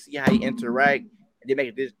she'll probably see how he interact, and then make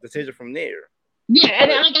a decision from there. Yeah, and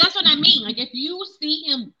like, that's what I mean. Like, if you see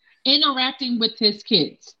him interacting with his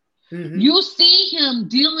kids, you see him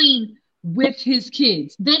dealing with his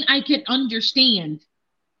kids, then I can understand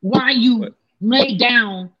why you lay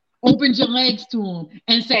down, opened your legs to him,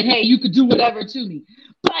 and said, hey, you could do whatever to me.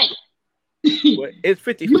 But it's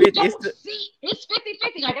 50-50. It's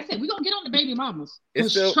 50-50. Like I said, we're going to get on the baby mamas.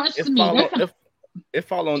 Trust me. It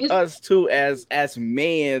fall on us, too, as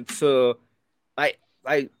men to, like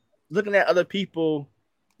looking at other people.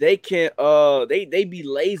 They can they be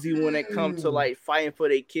lazy when it comes to like fighting for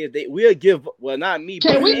their kids. We'll give not me.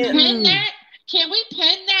 Can we pin that? Can we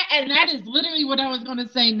pin that? And that is literally what I was gonna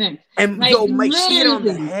say next. And like, yo, Mike, hit on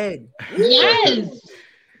the head. Yes.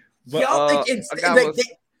 But,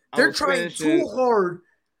 they're trying too hard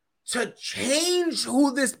to change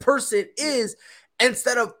who this person is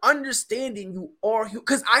instead of understanding you are.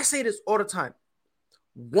 Because I say this all the time.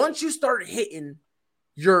 Once you start hitting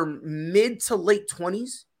your mid to late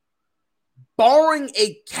 20s, barring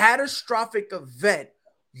a catastrophic event,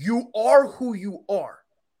 you are who you are.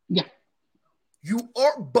 Yeah. You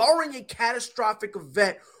are, barring a catastrophic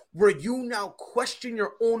event where you now question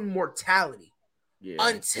your own mortality. Yeah.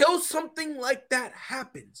 Until something like that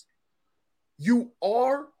happens, you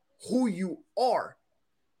are who you are.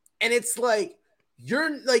 And it's like,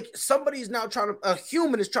 you're like, somebody's now a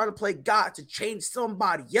human is trying to play God to change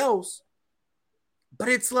somebody else. But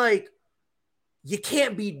it's like, you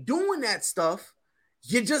can't be doing that stuff.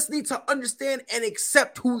 You just need to understand and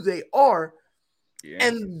accept who they are,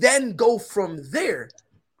 and then go from there.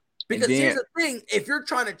 Because here's the thing, if you're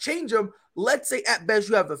trying to change them, let's say at best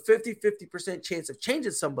you have a 50% chance of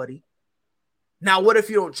changing somebody. Now, what if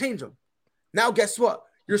you don't change them? Now, guess what?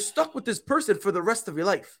 You're stuck with this person for the rest of your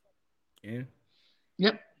life. Yeah.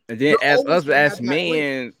 Yep. And then as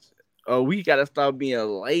men, we got to stop being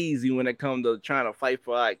lazy when it comes to trying to fight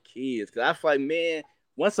for our kids. Because I feel like, man,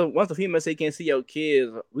 once a female say can't see your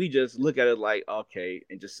kids, we just look at it like, okay,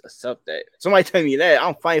 and just accept that. Somebody tell me that,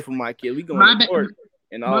 I'm fighting for my kids. We going to court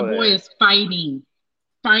and all that. My boy is fighting.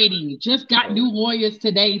 Just got new lawyers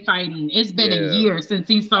today fighting. It's been a year since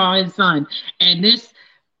he saw his son. And this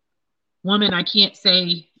woman, I can't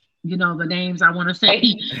say, the names I want to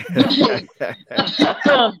say. I just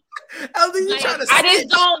don't.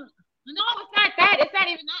 No, it's not that. It's not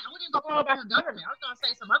even that. I wouldn't go all about her government. I was going to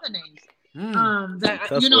say some other names.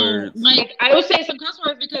 Like I would say some cuss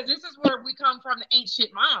words because this is where we come from, the ain't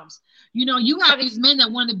shit moms. You have these men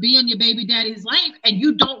that want to be in your baby daddy's life and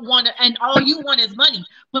you don't want to, and all you want is money.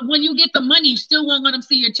 But when you get the money, you still won't let them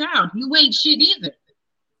see your child. You ain't shit either.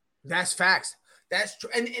 That's facts. That's true.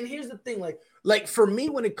 And here's the thing, like for me,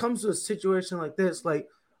 when it comes to a situation like this, like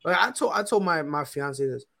I told my fiance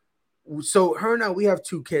this. So her and I, we have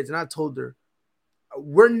 2 kids, and I told her,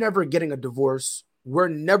 we're never getting a divorce. We're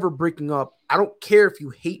never breaking up. I don't care if you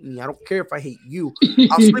hate me. I don't care if I hate you.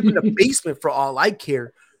 I'll sleep in the basement for all I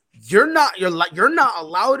care. You're not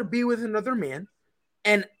allowed to be with another man,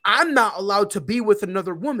 and I'm not allowed to be with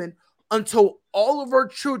another woman until all of our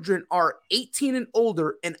children are 18 and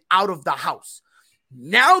older and out of the house.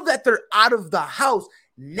 Now that they're out of the house,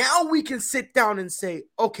 now we can sit down and say,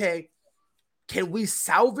 okay, can we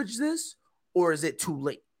salvage this, or is it too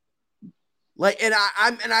late? Like, and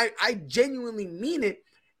I genuinely mean it.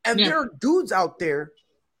 And there are dudes out there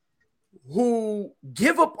who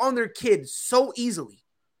give up on their kids so easily,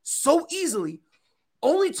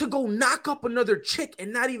 only to go knock up another chick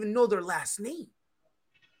and not even know their last name.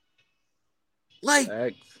 Like,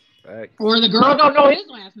 Facts. Or the girl don't know his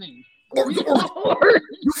last name. Or you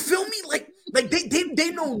feel me? Like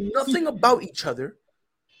they know nothing about each other.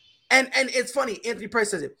 And it's funny, Anthony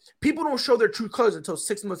Price says it. People don't show their true colors until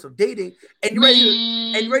 6 months of dating. And you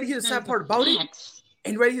ready to hear the sad part about it?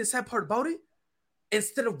 And you ready to hear the sad part about it?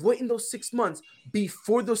 Instead of waiting those 6 months,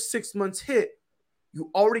 before those 6 months hit,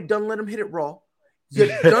 you already done let them hit it raw. You're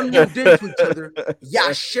done moved into each other.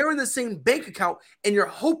 Yeah, sharing the same bank account, and you're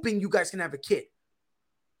hoping you guys can have a kid.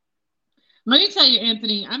 Let me tell you,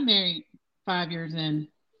 Anthony, I'm married 5 years in,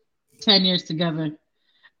 10 years together,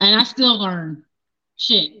 and I still learn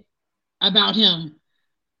shit about him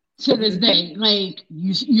to this day. Like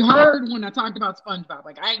you heard when I talked about SpongeBob.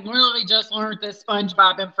 Like I literally just learned this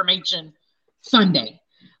SpongeBob information Sunday.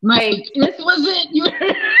 Like this wasn't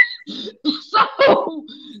so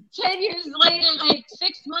 10 years later, like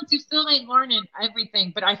 6 months, you still ain't learning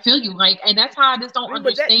everything. But I feel you, like, and that's how I just don't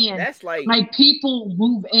understand. That's like people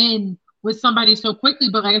move in with somebody so quickly.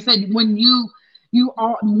 But like I said, when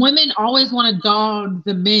women always want to dog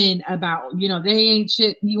the men about, they ain't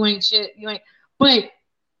shit, you ain't shit, you ain't. But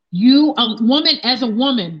a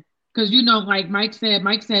woman, because like Mike said,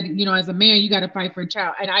 as a man, you got to fight for a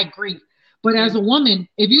child, and I agree. But as a woman,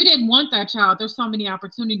 if you didn't want that child, there's so many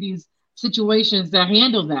opportunities, situations that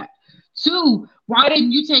handle that. 2, why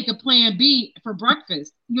didn't you take a plan B for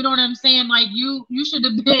breakfast? You know what I'm saying? Like you should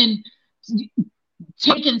have been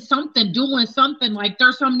taking something, doing something. Like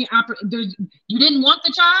there's so many opportunities. You didn't want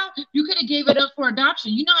the child, you could have gave it up for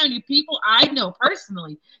adoption. You know how many people I know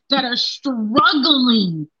personally that are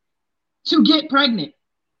struggling to get pregnant,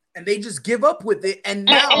 and they just give up with it, and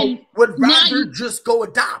now would rather just go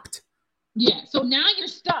adopt. Yeah, so now you're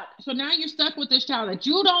stuck. So now you're stuck with this child that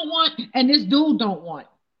you don't want and this dude don't want.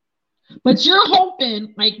 But you're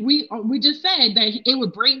hoping, like we just said, that it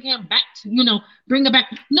would bring him back to, bring it back.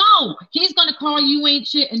 No, he's gonna call you ain't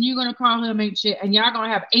shit, and you're gonna call him ain't shit, and y'all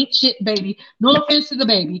gonna have ain't shit baby. No offense to the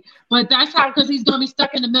baby, but that's how, because he's gonna be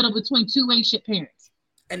stuck in the middle between two ain't shit parents.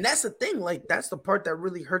 And that's the thing, like that's the part that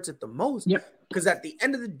really hurts it the most. Yep. Because at the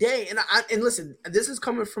end of the day, and listen, this is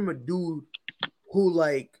coming from a dude who,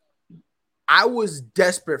 like, I was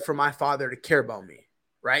desperate for my father to care about me,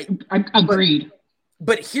 right? I agreed.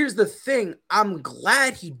 But here's the thing, I'm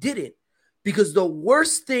glad he didn't, because the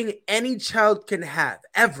worst thing any child can have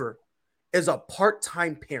ever is a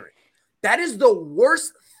part-time parent. That is the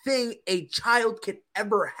worst thing a child can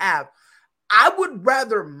ever have. I would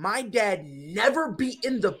rather my dad never be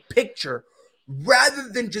in the picture rather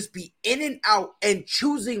than just be in and out and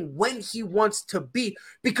choosing when he wants to be.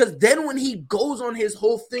 Because then when he goes on his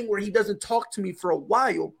whole thing where he doesn't talk to me for a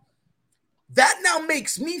while, that now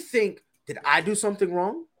makes me think, did I do something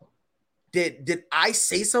wrong? Did I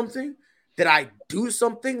say something? Did I do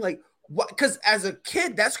something? Like, what? Because as a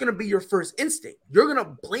kid, that's going to be your first instinct. You're going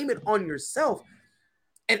to blame it on yourself.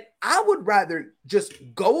 And I would rather just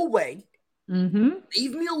go away,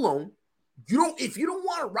 leave me alone. If you don't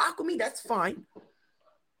want to rock with me, that's fine.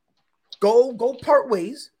 Go part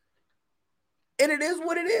ways. And it is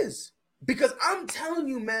what it is. Because I'm telling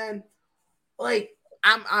you, man, like,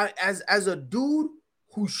 as a dude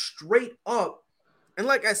who straight up, and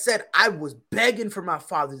like I said, I was begging for my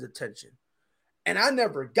father's attention and I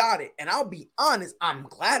never got it. And I'll be honest, I'm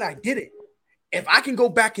glad I did it. If I can go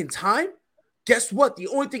back in time, guess what? The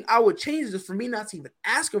only thing I would change is for me not to even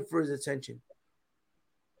ask him for his attention.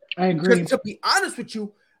 I agree. To be honest with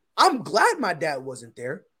you, I'm glad my dad wasn't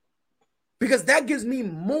there, because that gives me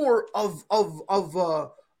more of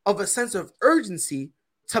a sense of urgency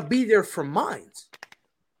to be there for mine.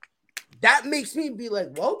 That makes me be like,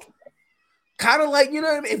 well, kind of like, you know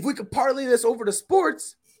what I mean? If we could parlay this over to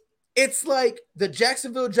sports, it's like the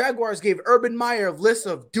Jacksonville Jaguars gave Urban Meyer a list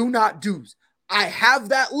of do not do's. I have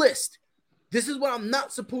that list. This is what I'm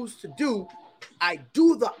not supposed to do. I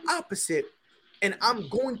do the opposite, and I'm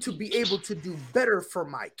going to be able to do better for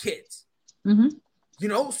my kids.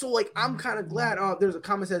 So like, I'm kind of glad. There's a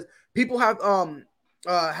comment that says people have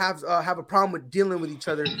a problem with dealing with each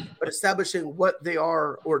other, but establishing what they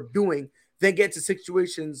are or doing, then get to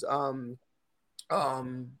situations, like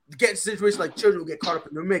children who get caught up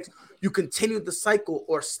in the mix. You continue the cycle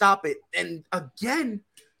or stop it. And again,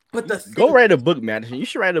 but go write a book, Madison. You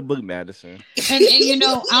should write a book, Madison. And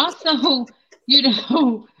also,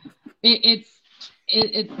 it's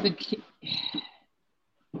the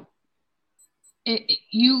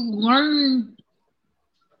you learn.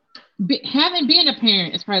 Being a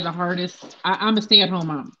parent is probably the hardest. I'm a stay-at-home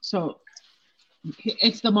mom, so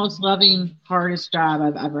it's the most loving, hardest job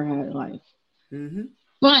I've ever had in life.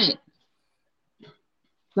 But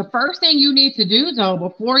the first thing you need to do, though,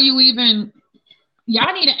 before you even,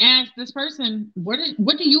 y'all need to ask this person, what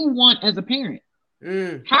do you want as a parent?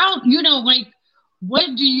 How, where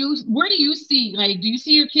do you see, like, do you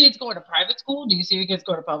see your kids going to private school? Do you see your kids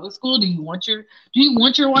go to public school? Do you want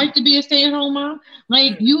your wife to be a stay-at-home mom?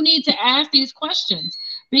 Like, you need to ask these questions,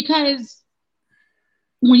 because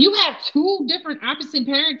when you have two different opposite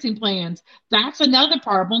parenting plans, that's another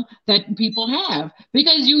problem that people have,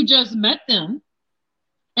 because you just met them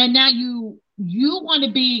and now you want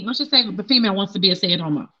to be, let's just say the female wants to be a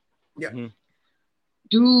stay-at-home mom. Yeah.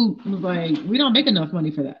 Dude, like, we don't make enough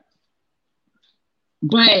money for that.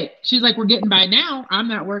 But she's like, we're getting by now. I'm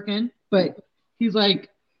not working. But he's like,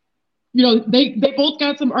 they both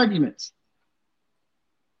got some arguments.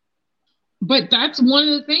 But that's one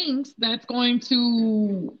of the things that's going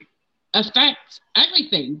to affect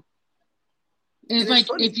everything. It's like,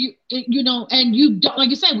 funny. If and you don't, like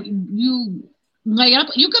you said, you lay up,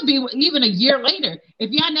 you could be even a year later. If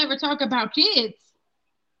y'all never talk about kids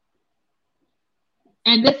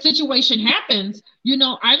and this situation happens,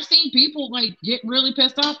 I've seen people like get really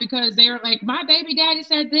pissed off because they're like, my baby daddy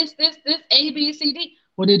said this, A, B, C, D.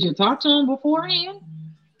 Well, did you talk to him beforehand?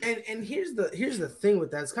 And here's the thing with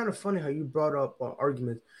that. It's kind of funny how you brought up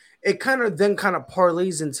arguments. It kind of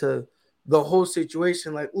parlays into the whole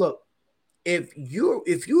situation. Like, look, if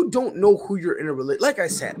you don't know who you're in a relationship, like I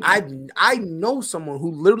said, I know someone who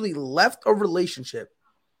literally left a relationship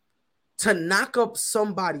to knock up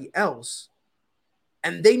somebody else,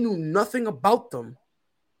 and they knew nothing about them,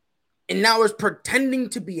 and now is pretending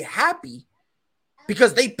to be happy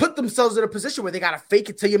because they put themselves in a position where they gotta fake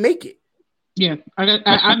it till you make it. Yeah,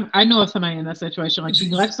 I know of somebody in that situation. Like, she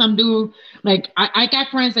left some dude. Like, I got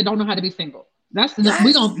friends that don't know how to be single. That's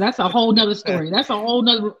a whole nother story. That's a whole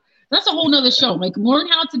nother show. Like, learn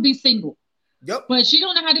how to be single. Yep. But she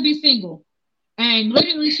don't know how to be single. And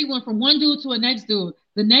literally, she went from one dude to a next dude.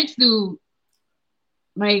 The next dude,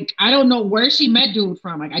 like, I don't know where she met dude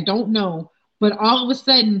from. Like, I don't know. But all of a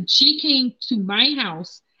sudden, she came to my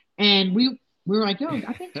house, and we were like, "Yo,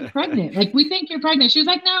 I think you're pregnant. Like, we think you're pregnant." She was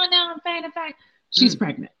like, "No, I'm fine. I'm fine." She's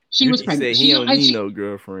pregnant. She was Yuki pregnant. said he don't need no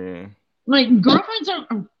girlfriend. Like, girlfriends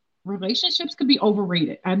are relationships could be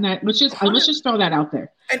overrated, and that let's just throw that out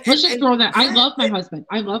there. Let's just throw that. I love my husband.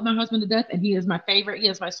 I love my husband to death, and he is my favorite. He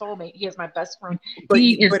is my soulmate. He is my best friend.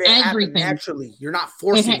 He is everything. Naturally, you're not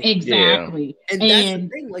forcing it. Exactly. Yeah. And that's the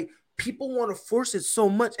thing. Like, people want to force it so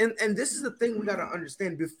much, and this is the thing we gotta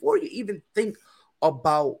understand before you even think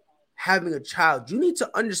about having a child. You need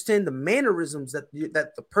to understand the mannerisms that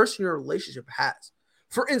the person in your relationship has.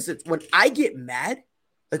 For instance, when I get mad,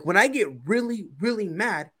 like when I get really, really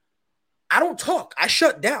mad, I don't talk. I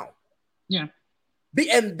shut down. Yeah.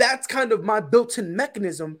 And that's kind of my built-in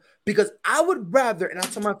mechanism, because I would rather, and I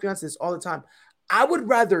tell my fiance this all the time, I would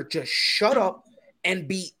rather just shut up and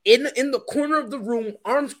be in the corner of the room,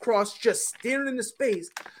 arms crossed, just staring into space.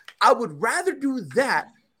 I would rather do that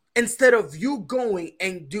instead of you going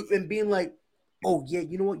and being like, "Oh yeah,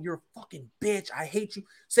 you know what? You're a fucking bitch. I hate you."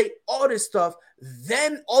 Say all this stuff.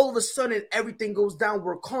 Then all of a sudden everything goes down.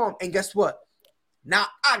 We're calm. And guess what? Now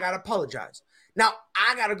I gotta apologize. Now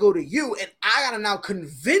I gotta go to you, and I gotta now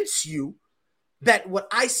convince you that what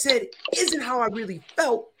I said isn't how I really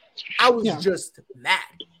felt. I was just mad.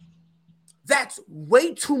 That's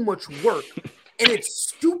way too much work, and it's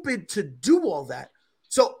stupid to do all that.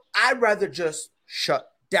 So I'd rather just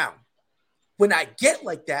shut down. When I get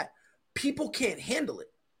like that, people can't handle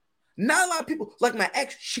it. Not a lot of people, like my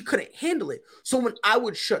ex, she couldn't handle it. So when I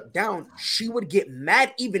would shut down, she would get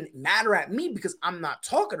mad, even madder at me because I'm not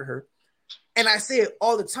talking to her. And I say it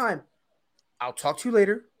all the time. I'll talk to you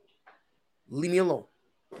later. Leave me alone.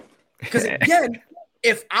 Because again,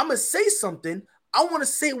 if I'm going to say something, I want to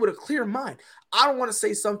say it with a clear mind. I don't want to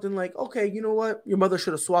say something like, "Okay, you know what? Your mother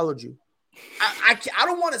should have swallowed you." I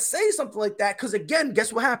don't want to say something like that, because again,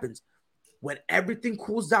 guess what happens? When everything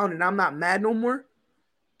cools down and I'm not mad no more,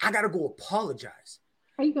 I got to go apologize.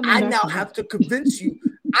 I now have to convince you.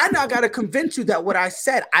 I now got to convince you that what I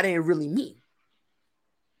said, I didn't really mean.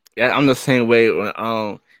 Yeah, I'm the same way.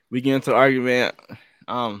 When we get into an argument,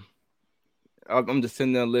 I'm just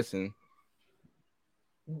sitting there listening.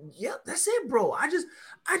 Yeah, that's it, bro. I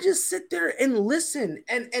just sit there and listen.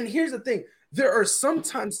 And here's the thing: there are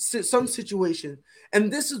sometimes some situations,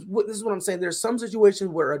 and this is what I'm saying. There's some situations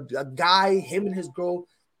where a guy, him and his girl,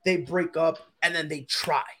 they break up and then they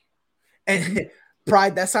try. And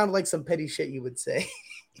Pride, that sounded like some petty shit you would say.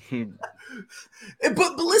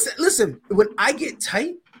 but listen. When I get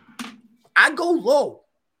tight, I go low.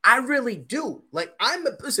 I really do. Like,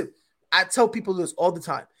 listen. I tell people this all the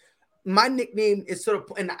time. My nickname is sort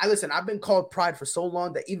of, and I've been called Pride for so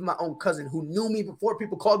long that even my own cousin, who knew me before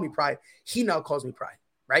people called me Pride, he now calls me Pride,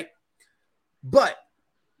 right? But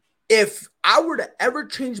if I were to ever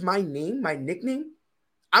change my name, my nickname,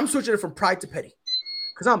 I'm switching it from Pride to Petty,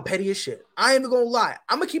 because I'm petty as shit. I ain't gonna lie.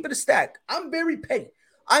 I'm gonna keep it a stack. I'm very petty.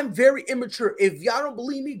 I'm very immature. If y'all don't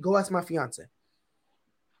believe me, go ask my fiance.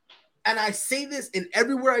 And I say this in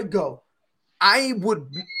everywhere I go. I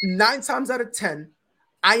would 9 times out of 10,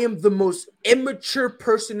 I am the most immature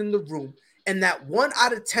person in the room. And that 1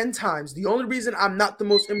 out of 10 times, the only reason I'm not the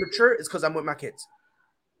most immature is because I'm with my kids.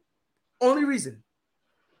 Only reason.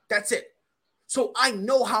 That's it. So I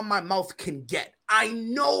know how my mouth can get. I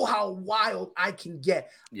know how wild I can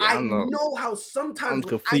get. Yeah, I know how sometimes I'm the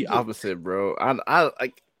complete opposite, bro. I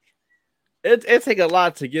like it take a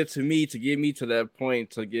lot to get me to that point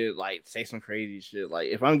to get like say some crazy shit. Like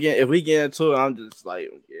if we get into it, I'm just like,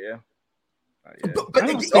 yeah. But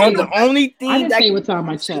the only thing that say what's on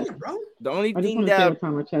my chest, bro. The only thing that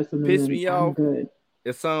piss me off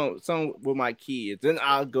is some with my kids. Then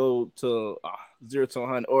I'll go to 0 to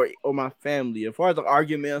 100 or my family. As far as an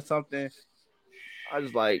argument or something, I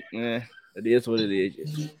just like, it is what it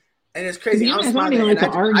is. And it's crazy. I'm smiling.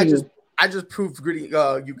 And I just proved Gritty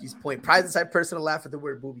Yuki's point. Pride's the type of person to laugh at the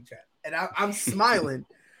word booby trap, and I'm smiling.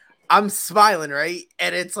 I'm smiling, right?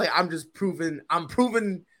 And it's like I'm proving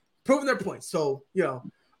their point. So,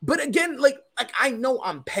 but again, like I know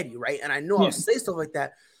I'm petty, right? And I know I'll say stuff like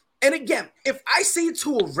that. And again, if I say it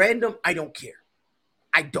to a random, I don't care.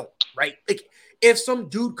 I don't, right? Like if some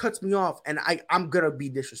dude cuts me off and I'm going to be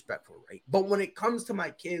disrespectful, right? But when it comes to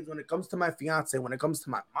my kids, when it comes to my fiance, when it comes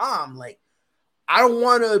to my mom, like I don't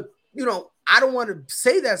want to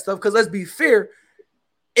say that stuff, because let's be fair.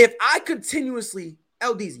 If I continuously,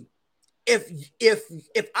 LDZ,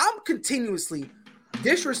 if I'm continuously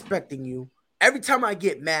disrespecting you every time I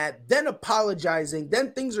get mad, then apologizing,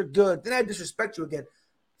 then things are good, then I disrespect you again.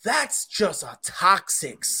 That's just a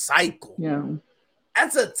toxic cycle. Yeah.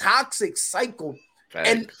 That's a toxic cycle. Facts.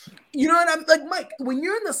 And you know what I'm like, Mike, when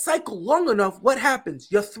you're in the cycle long enough, what happens?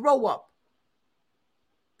 You throw up.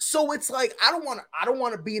 So it's like I don't want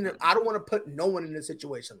to put no one in a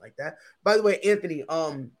situation like that. By the way, Anthony,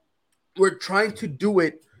 we're trying to do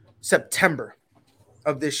it September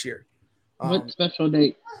of this year. What special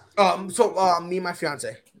date? So me and my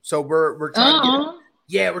fiance. So we're trying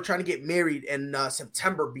we're trying to get married in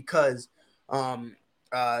September because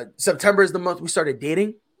September is the month we started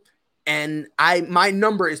dating, and my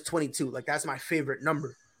number is 22. Like that's my favorite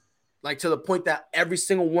number. Like to the point that every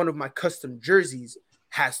single one of my custom jerseys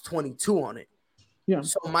has 22 on it. Yeah.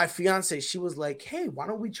 So my fiance, she was like, "Hey, why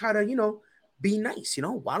don't we try to, be nice?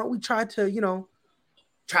 Why don't we try to,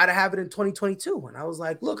 try to have it in 2022?" And I was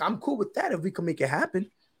like, "Look, I'm cool with that if we can make it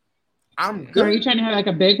happen. I'm good." So are you trying to have like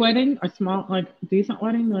a big wedding, a small, like decent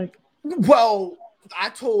wedding, like? Well, I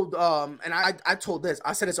told and I told this.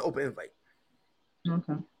 I said it's an open invite.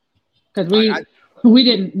 Okay. Because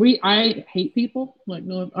I hate people.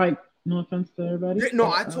 No offense to everybody.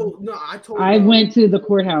 I went to the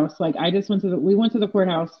courthouse. Like we went to the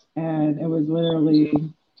courthouse and it was literally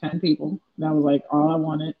 10 people. That was like all I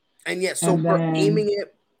wanted. And yeah, so we're aiming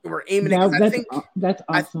it. That's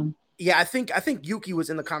awesome. I think Yuki was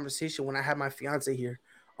in the conversation when I had my fiance here.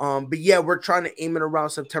 But yeah, we're trying to aim it around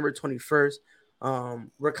September 21st.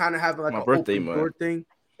 We're kind of having like my an birthday open month. door thing.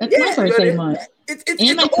 That's my birthday month. It's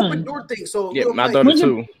an open door thing. So yeah, my daughter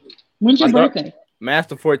too. When's your birthday? Mine's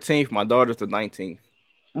the 14th. My daughter's the 19th.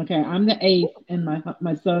 Okay, I'm the 8th, and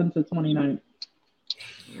my son's the 29th.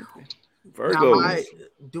 Virgo.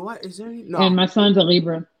 Is there any? No. And my son's a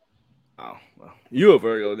Libra. Oh, well, you a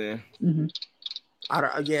Virgo then? Mm-hmm. I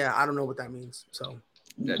don't know what that means. So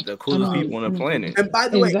the coolest people on the planet. And by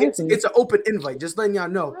the way, it's an open invite. Just letting y'all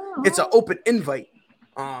know, it's an open invite.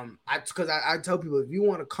 Because I tell people if you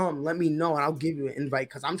want to come, let me know and I'll give you an invite.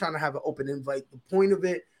 Because I'm trying to have an open invite. The point of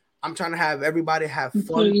it, I'm trying to have everybody have fun.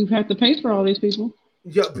 So you have to pay for all these people.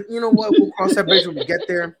 Yeah, but you know what? We'll cross that bridge when we get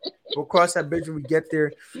there.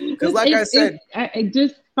 Because like I said,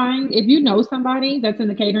 just find if you know somebody that's in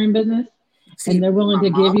the catering business and they're willing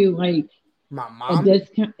to give you like my mom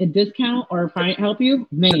a discount or help you.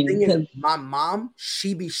 Man, the thing is, my mom,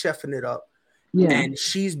 she be chefing it up. Yeah, and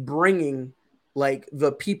she's bringing like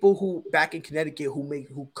the people who back in Connecticut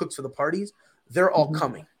who cooks for the parties. They're all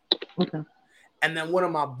coming. Okay. And then one of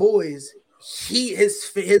my boys,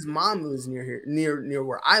 his mom lives near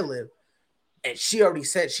where I live, and she already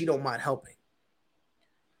said she don't mind helping.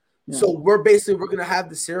 Yeah. So we're gonna have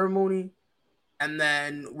the ceremony, and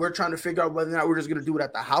then we're trying to figure out whether or not we're just gonna do it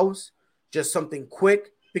at the house, just something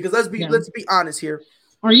quick. Because let's be honest here.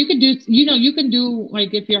 Or you can do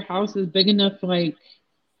like if your house is big enough, like,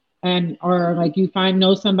 or like you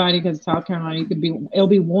know somebody because South Carolina, it'll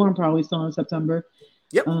be warm probably still in September.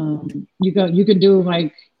 Yep. You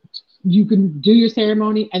can do your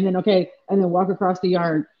ceremony and then walk across the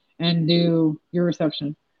yard and do your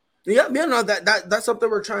reception. Yeah, no, that's something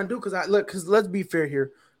we're trying to do because let's be fair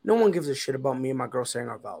here. No one gives a shit about me and my girl saying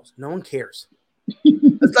our vows. No one cares.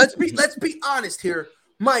 let's be honest here,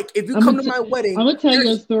 Mike. If you come to my wedding, I'm gonna tell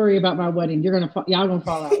you a story about my wedding. Y'all gonna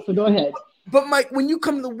fall out. So go ahead. But Mike, when you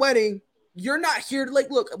come to the wedding, you're not here to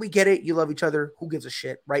look, we get it. You love each other. Who gives a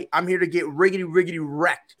shit, right? I'm here to get riggedy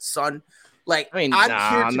wrecked, son. Like, I'm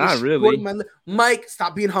here to not really. Mike,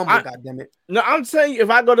 stop being humble, goddammit. No, I'm saying if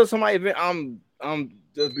I go to somebody's event, I'm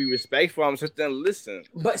just be respectful. I'm just there and listen.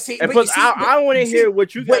 But see, I want to hear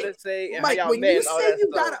what you gotta say. And Mike, how y'all when met you say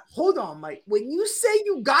you gotta hold on, Mike. When you say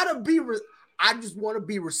you gotta be, I just want to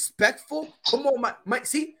be respectful. Come on, Mike.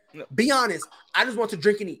 See, be honest. I just want to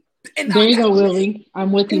drink and eat. And there you go, Willie.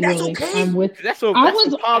 I'm with you, Willie. Okay. I'm with. That's what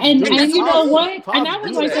and you know what? And I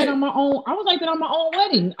was like that on my own. I was like that on my own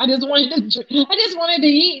wedding. I just wanted to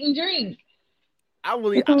eat and drink.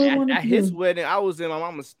 At his wedding, I was in my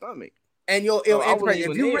mama's stomach. And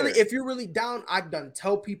if you're really down, I've done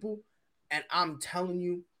tell people, and I'm telling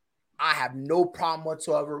you, I have no problem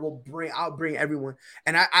whatsoever. I'll bring everyone.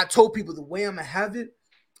 And I told people the way I'm gonna have it,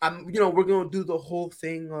 we're gonna do the whole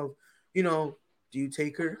thing of, do you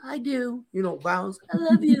take her? I do. Vows. I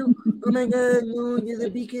love you. Oh my God, no, you're the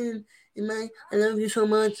beacon. I love you so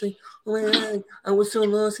much. Like, oh my God, I was so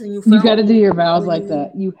lost and you found. You got to do your vows like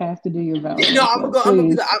that. You have to do your vows. No, I'm gonna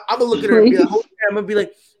look at her and be like, I'm gonna be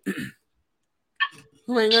like,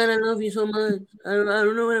 oh my God, I love you so much. I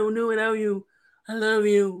don't know what I would do without you. I love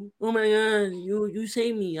you. Oh my God, you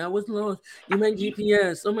saved me. I was lost. You're my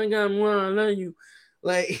GPS. Oh my God, I love you.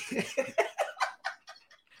 Like.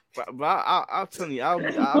 But I'll tell you, I'll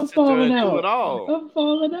I'm sit there falling and do it out. all. I'm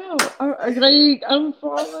falling out. I'm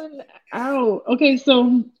falling out. Okay,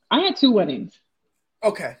 so I had 2 weddings.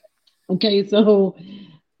 Okay. Okay, so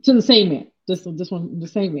to the same man. This one, the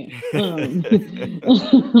same man.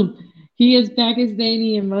 He is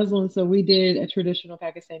Pakistani and Muslim, so we did a traditional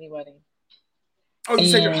Pakistani wedding. Oh, you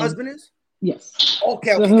said your And husband is? yes.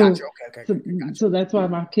 Okay, So, gotcha. Okay, so, gotcha. so that's why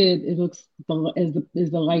my kid it looks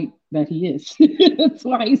is the light that he is. That's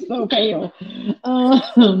why he's so pale.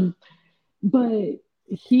 But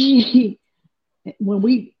he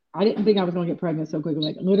I didn't think I was gonna get pregnant so quickly.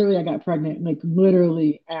 Like literally, I got pregnant like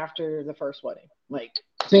literally after the first wedding. Like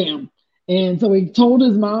bam. And so he told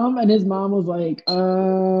his mom, and his mom was like,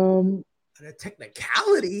 The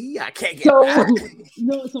technicality, I can't get so back.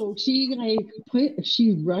 no, so she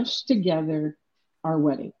rushed together our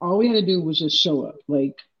wedding. All we had to do was just show up.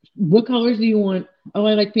 Like, what colors do you want? Oh,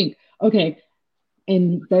 I like pink. Okay.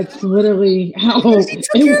 And that's literally how it was. They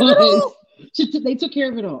took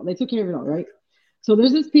care of it all. They took care of it all, right? So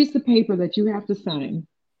there's this piece of paper that you have to sign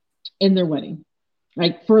in their wedding,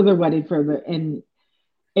 like for their wedding, and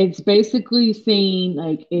it's basically saying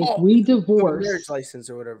like if we divorce, marriage license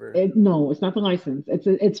or whatever. No, it's not the license.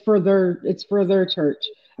 It's for their church,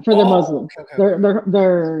 for their Muslim,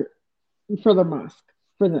 their for their mosque,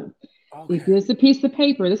 for them. Okay. If it's a piece of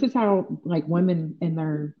paper, this is how like women in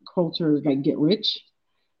their culture like get rich.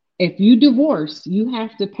 If you divorce, you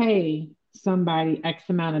have to pay somebody X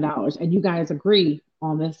amount of dollars, and you guys agree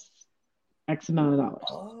on this X amount of dollars.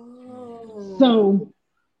 Oh. So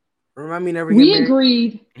remind me never. We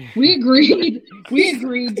agreed for like we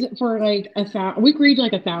agreed like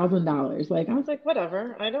 $1,000. Like I was like,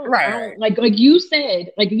 whatever. I don't like you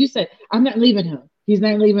said, I'm not leaving him. He's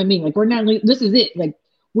not leaving me. Like we're not leaving. This is it. Like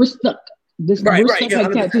we're stuck. We're stuck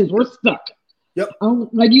like tattoos. We're stuck. Yep.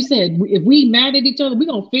 Like you said, if we mad at each other, we're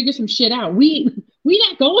gonna figure some shit out. We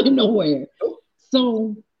not going nowhere.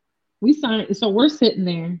 So we signed. So we're sitting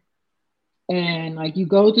there, and like you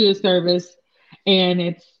go to the service, and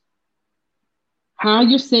it's how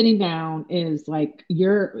you're sitting down is like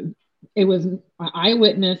it was an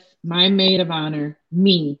eyewitness, my maid of honor,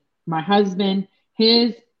 me, my husband,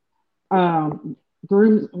 his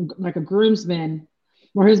groomsman,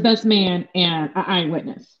 or his best man, and an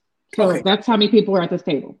eyewitness. So that's how many people are at this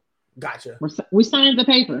table. Gotcha. We signed the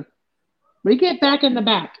paper. We get back in the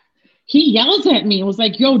back. He yells at me and was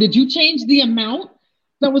like, yo, did you change the amount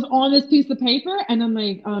that was on this piece of paper? And I'm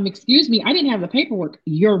like, excuse me, I didn't have the paperwork.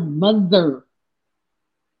 Your mother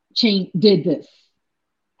did this.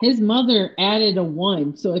 His mother added a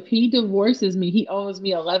 1. So if he divorces me, he owes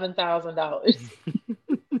me $11,000.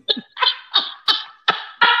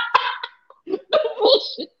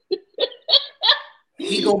 Bullshit.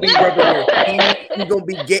 He gonna be rubbing your feet. He gonna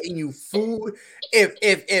be getting you food.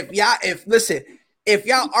 If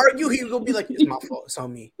y'all argue, he's gonna be like, "It's my fault. It's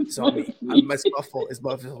on me. It's on me. It's my fault. It's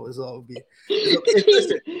my fault. It's all me."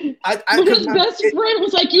 Listen, his best friend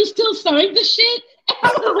was like, "You still signed the shit?"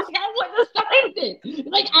 I was like, "I wouldn't have signed it.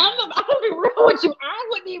 Like, I'm gonna be real with you. I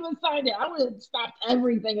wouldn't even sign it. I would have stopped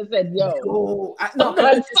everything and said, yo."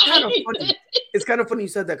 It's kind of funny. It's kind of funny you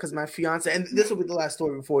said that because my fiance, and this will be the last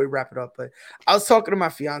story before we wrap it up. But I was talking to my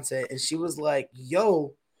fiance, and she was like,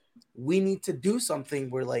 "Yo, we need to do something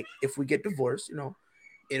where, like, if we get divorced,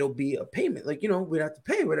 it'll be a payment. Like, we'd have to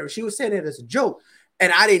pay whatever." She was saying it as a joke,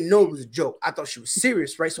 and I didn't know it was a joke. I thought she was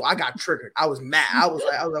serious, right? So I got triggered. I was mad. I was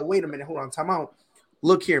like, wait a minute, hold on, time out.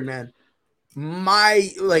 Look here, man. My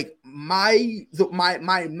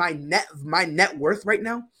net worth right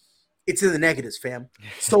now, it's in the negatives, fam.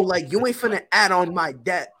 So like, you ain't finna add on my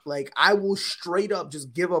debt. Like, I will straight up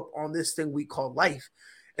just give up on this thing we call life.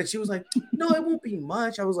 And she was like, no, it won't be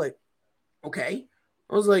much. I was like, okay.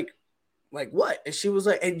 I was like what? And she was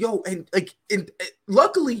like, and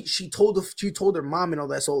luckily she told her mom and all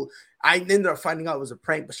that. So I ended up finding out it was a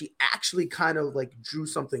prank, but she actually kind of like drew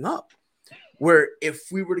something up where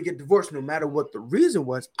if we were to get divorced, no matter what the reason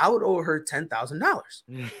was, I would owe her $10,000.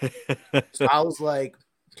 So I was like,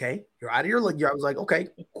 okay, you're out of your league. I was like, okay,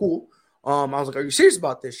 cool. I was like, are you serious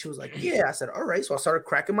about this? She was like, yeah. I said, all right. So I started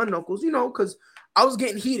cracking my knuckles, because I was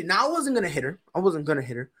getting heated. Now I wasn't gonna hit her.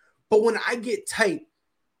 But when I get tight,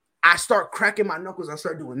 I start cracking my knuckles. I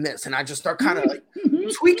start doing this, and I just start kind of like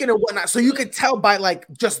tweaking and whatnot. So you could tell by like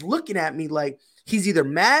just looking at me, like he's either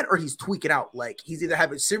mad or he's tweaking out. Like he's either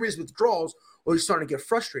having serious withdrawals or he's starting to get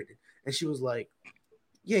frustrated. And she was like,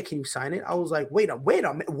 yeah, can you sign it? I was like, wait a minute.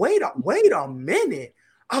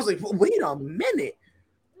 I was like, wait a minute.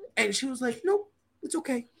 And she was like, nope, it's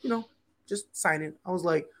okay. Just sign it. I was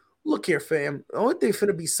like, look here, fam. The only thing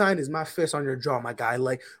finna be signed is my fist on your jaw, my guy.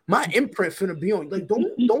 Like my imprint finna be on. Like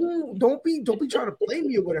don't be trying to play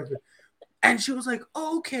me or whatever. And she was like,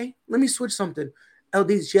 oh, okay, let me switch something.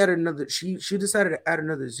 LD, she added another. She decided to add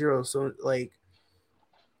another zero. So like,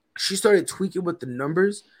 she started tweaking with the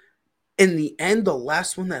numbers. In the end, the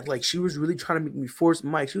last one that like she was really trying to make me force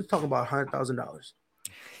Mike. She was talking about $100,000.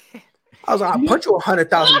 I was like, I'll punch you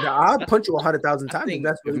 $100,000. I'll punch you 100,000 times. If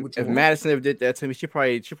that's really what you if want. Madison ever did that to me, she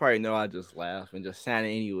probably know I just laugh and just sign it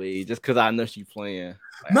anyway, just because I know she playing.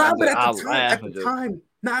 Like, Nah, but at the time,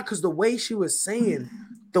 because the way she was saying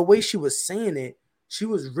it, she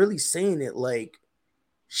was really saying it like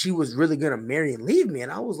she was really gonna marry and leave me.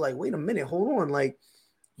 And I was like, wait a minute, hold on, like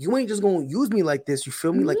you ain't just gonna use me like this. You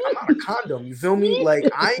feel me? Like I'm not a condom. You feel me? Like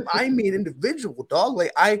I'm an individual, dog.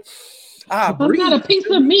 Like I'm not a piece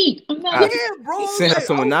of meat. I'm not. Yeah, bro. Send her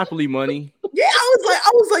some Monopoly money. Yeah,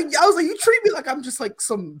 I was like, you treat me like I'm just like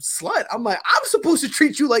some slut. I'm like, I'm supposed to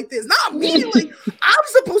treat you like this, not me. Like I'm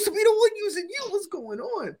supposed to be the one using you. What's going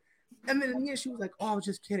on? And then in the end, she was like, "Oh, I was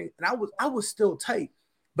just kidding." And I was still tight,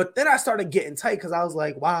 but then I started getting tight because I was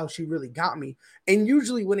like, "Wow, she really got me." And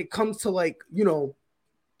usually when it comes to like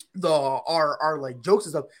our like jokes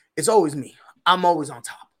and stuff, it's always me. I'm always on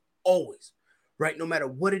top, always, right? No matter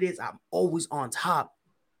what it is, I'm always on top.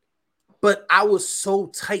 But I was so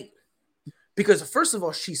tight because first of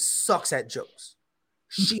all, she sucks at jokes.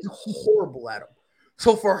 She's horrible at them.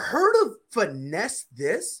 So for her to finesse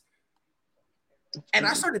this, and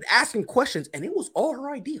I started asking questions, and it was all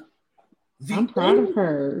her idea. I'm proud of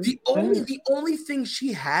her. The only thing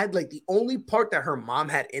she had, like the only part that her mom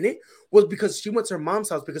had in it, was because she went to her mom's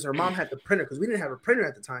house because her mom had the printer because we didn't have a printer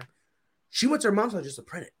at the time. She went to her mom's house just to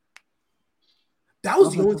print it. That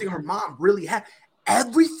was the only thing her mom really had.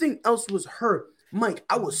 Everything else was her. Mike,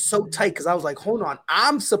 I was so tight because I was like, hold on,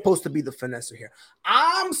 I'm supposed to be the finesser here.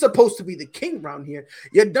 I'm supposed to be the king around here.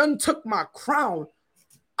 You done took my crown.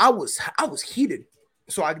 I was heated.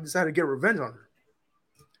 So I decided to get revenge on her.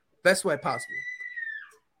 Best way possible.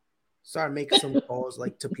 Started making some calls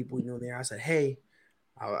like to people we knew there. I said, hey,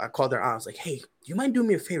 I called her aunt. I was like, hey, do you mind doing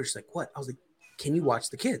me a favor? She's like, what? I was like, can you watch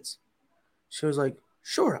the kids? She was like,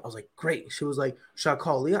 sure. I was like, great. She was like, should I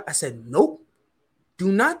call Leah? I said, nope.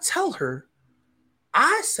 Do not tell her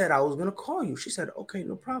I said I was going to call you. She said, okay,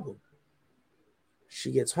 no problem.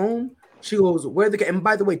 She gets home. She goes, where the and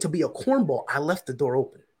by the way, to be a cornball, I left the door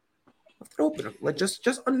open. Left it open, like just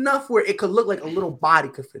enough where it could look like a little body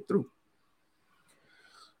could fit through.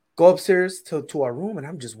 Go upstairs to our room, and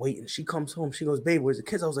I'm just waiting. She comes home. She goes, babe, where's the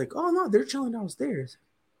kids? I was like, oh, no, they're chilling downstairs.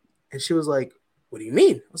 And she was like, what do you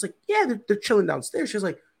mean? I was like, yeah, they're chilling downstairs. She was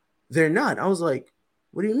like, they're not. I was like,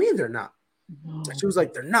 what do you mean they're not? No. And she was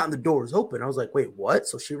like, they're not, and the door is open. I was like, wait, what?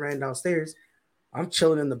 So she ran downstairs. I'm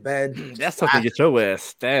chilling in the bed. That's something to get your ass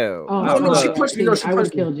stabbed. Oh, no, she punched me. No, she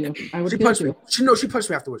punched me. She punched me. She punched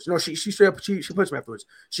me afterwards. No, she straight up she punched me afterwards.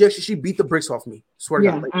 She beat the bricks off me. Swear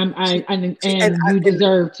to God. Like, you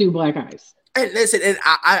deserve 2 black eyes. And listen, and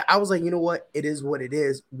I was like, you know what? It is what it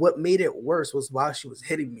is. What made it worse was while she was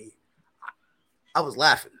hitting me, I was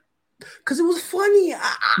laughing. Because it was funny.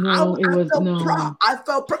 I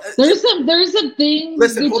felt there's some things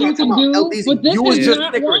that you can do, LDZ, but this is just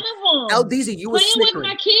not snickering. one of them. LDZ, you was snickering. With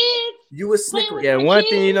my kids. You was snickering. Yeah, one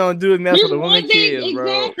thing you don't do is mess with the women kids, bro.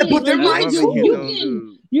 Exactly. But they're mine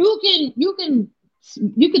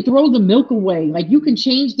You can throw the milk away. Like you can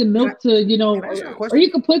change the milk to, or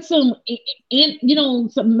you can put some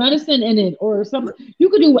some medicine in it or something. You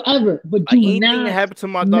could do whatever, but do not happen to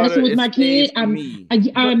my daughter, mess with my kid. I'm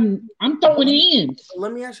throwing hands.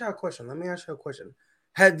 Let me ask you a question.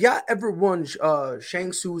 Have y'all ever won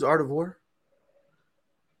Shang Tsu's Art of War?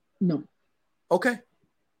 No. Okay.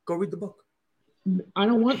 Go read the book. I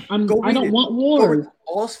don't want war.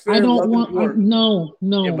 I don't want war. No,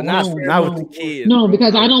 but not with the kids. No,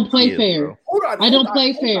 because I don't play fair. I don't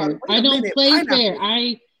play fair.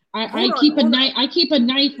 I keep a knife. I keep a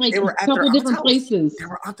knife like a couple different places. They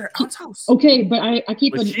were at their aunt's house. Okay, but I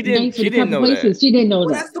keep a knife in a couple places. She didn't know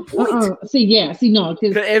that. That's the point. See, no,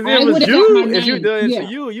 because if it was you, if you done it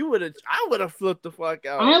to you would have. I would have flipped the fuck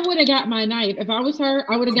out. I would have got my knife if I was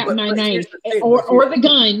her. I would have got my knife or the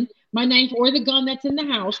gun. My knife or the gun that's in the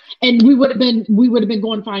house, and we would have been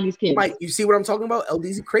going to find these kids. Mike, you see what I'm talking about?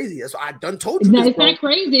 LD's crazy. That's what I done told you. No, it's not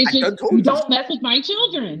crazy. It's just you don't mess with my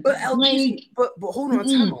children. But LD, but hold on,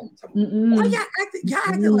 time out. Why y'all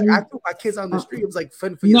acting like I threw my kids on the street? It was like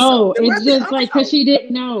fun for yourself. No, it's just like because she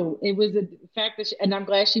didn't know. It was the fact that, and I'm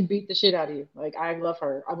glad she beat the shit out of you. Like I love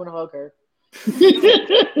her. I want to hug her.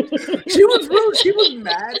 She was real. She was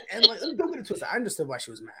mad, and like, don't get it twisted. I understood why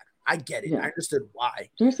she was mad. I get it. Yeah. I understood why.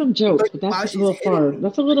 There's some jokes, But but while that's a she's little hitting far. me,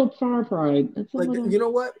 That's a little far, Pride. That's a like, little. you know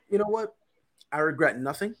what? You know what? I regret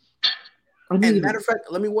nothing. I And need matter it. of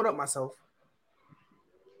fact, let me one up myself.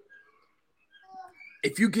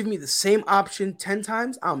 If you give me the same option 10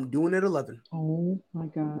 times, I'm doing it 11. Oh my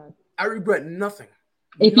God. I regret nothing.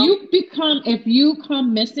 If Nothing. you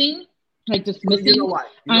come missing, like just missing, You know why?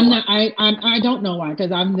 You know I'm why? not. I don't know why,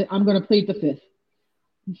 because I'm going to plead the fifth.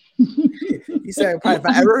 He said,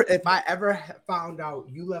 if I ever found out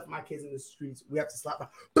you left my kids in the streets, we have to slap them.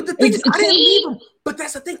 But the thing is, I didn't leave them. But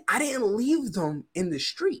that's the thing, I didn't leave them in the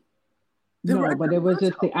street. No, but it was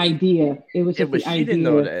just the idea. It was just the idea. She didn't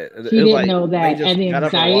know that. She didn't know that, and the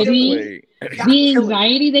anxiety,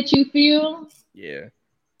 that you feel. Yeah.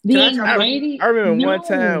 The anxiety. I remember one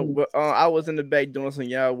time I was in the back doing some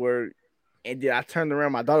yard work, and then I turned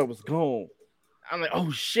around, my daughter was gone. I'm like, oh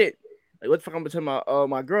shit! Like, what the fuck I'm gonna tell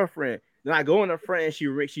my girlfriend? Then I go in the front and she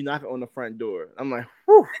knocking on the front door. I'm like,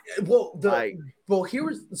 whew.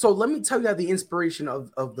 So let me tell you the inspiration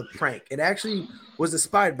of the prank. It actually was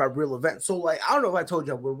inspired by real events. So like, I don't know if I told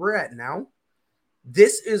you where we're at now.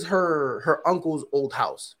 This is her uncle's old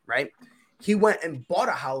house, right? He went and bought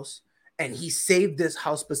a house and he saved this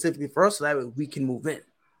house specifically for us so that we can move in,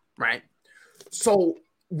 right? So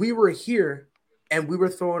we were here and we were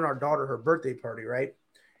throwing our daughter her birthday party, right?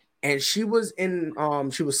 And she was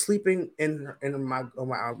sleeping in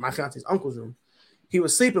my fiance's uncle's room. He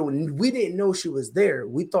was sleeping when we didn't know she was there.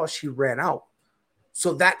 We thought she ran out.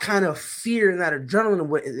 So that kind of fear and that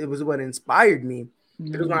adrenaline, it was what inspired me.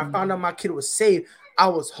 Because when I found out my kid was safe, I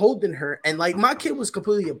was holding her, and like my kid was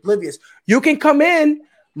completely oblivious. You can come in.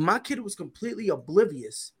 My kid was completely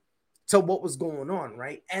oblivious to what was going on,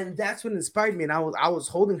 right? And that's what inspired me. And I was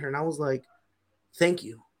holding her, and I was like, "Thank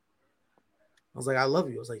you." I was like, I love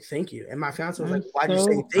you. I was like, thank you. And my fiance was like, why'd you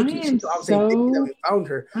say thank you? I was saying thank you that we found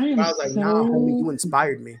her. But I was like, nah, homie, you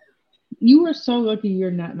inspired me. You were so lucky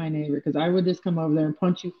you're not my neighbor, because I would just come over there and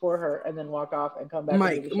punch you for her and then walk off and come back.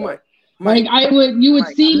 Mike, you would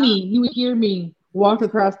see me, you would hear me walk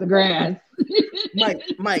across the grass.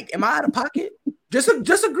 Mike, am I out of pocket? Just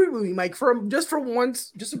agree with me, Mike. Just for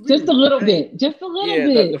once, just agree. Just a little bit. Just a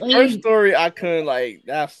little bit. The first story I couldn't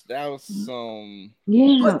that was some.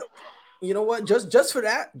 Yeah. But, you know what? Just for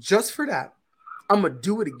that, I'm gonna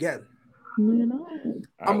do it again. I'm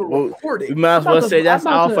gonna record it. We might as well say that's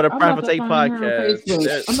all for the Prideful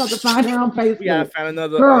podcast. I'm about to find her on Facebook. We gotta find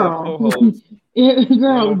another co-host.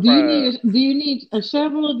 Girl, do you need a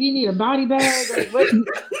shovel? Do you need a body bag? Like,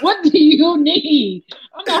 what do you need?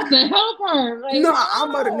 I'm about to help her. Like,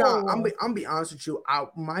 I'm be honest with you.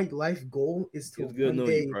 My life goal is to one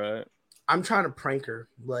day. I'm trying to prank her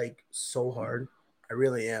like so hard. I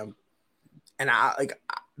really am. And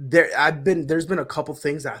there's been a couple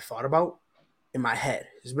things that I thought about in my head.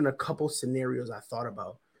 There's been a couple scenarios I thought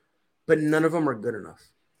about, but none of them are good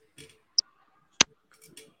enough.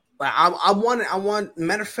 Like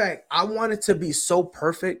matter of fact, I want it to be so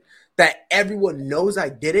perfect that everyone knows I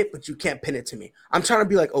did it, but you can't pin it to me. I'm trying to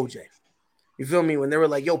be like OJ. You feel me? When they were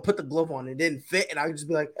like, yo, put the glove on, it didn't fit, and I would just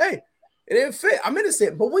be like, hey, it didn't fit. I'm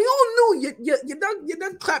innocent. But we all knew you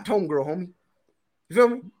done clapped home, girl, homie. You feel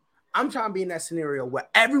me? I'm trying to be in that scenario where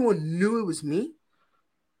everyone knew it was me,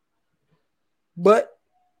 but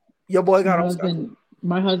your boy got upset.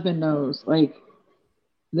 My husband knows. Like,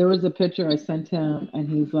 there was a picture I sent him, and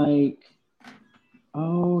he's like,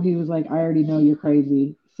 "Oh, he was like, I already know you're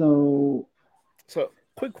crazy." So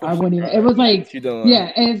quick question. I wouldn't even. It was like,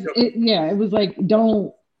 it was like,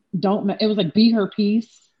 don't. It was like, be her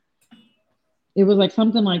peace. It was like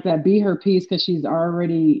something like that. Be her peace, because she's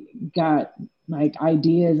already got like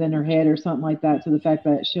ideas in her head or something like that, to the fact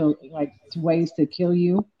that she'll like ways to kill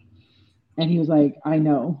you. And he was like, I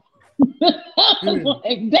know.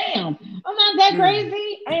 Like, damn, I'm not that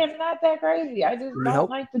crazy. I am not that crazy. I just don't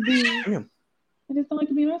like to be. I just don't like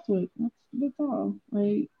to be messed with. That's all.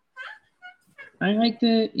 Like, I like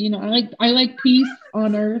to, I like peace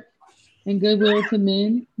on earth and goodwill to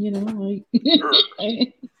men. Like.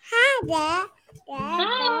 Hi, Dad.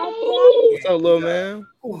 Hi. What's up, little man?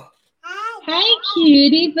 Hi,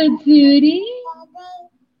 cutie patootie.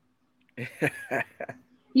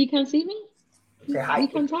 You come see me? You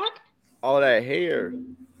come talk? All that hair.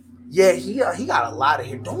 Yeah, he got a lot of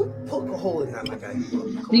hair. Don't poke a hole in that like I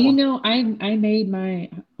do. Do you know I made my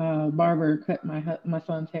barber cut my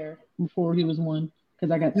son's hair before he was one, because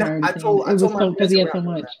I got tired. I told because he had so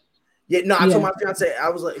much. I told my fiance, I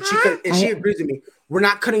was like, she agrees with me. We're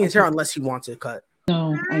not cutting his hair unless he wants it cut.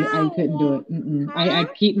 No, I couldn't do it. I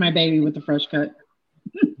keep my baby with the fresh cut.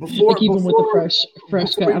 Before keep him with the before fresh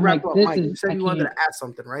before cut. we I'm wrap like, up, this Mike, you is said I you wanted can't. to ask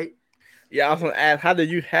something, right? Yeah, I was gonna ask, how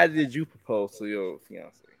did you propose to your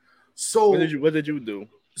fiance? So What did you do?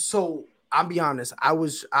 so I'll be honest.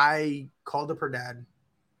 I called up her dad,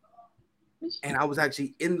 and I was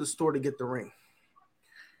actually in the store to get the ring.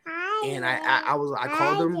 And I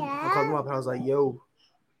called him. I called him up. And I was like, "Yo,"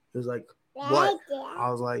 he was like, "What?" I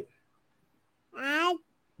was like,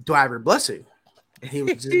 "Do I have your blessing?" And he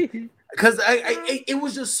was just because it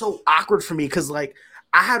was just so awkward for me because like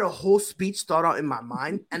I had a whole speech thought out in my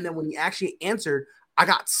mind, and then when he actually answered, I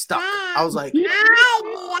got stuck. I was like,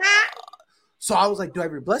 so I was like, "Do I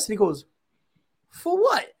have your blessing?" He goes, "For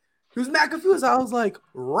what?" He was mad confused. I was like,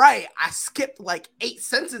 "Right." I skipped like 8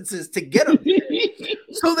 sentences to get him.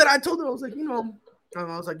 So then I told him, I was like,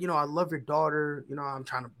 I love your daughter. I'm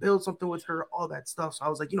trying to build something with her, all that stuff. So I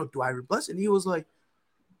was like, do I have your blessing? He was like,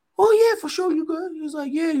 "Oh yeah, for sure, you good." He was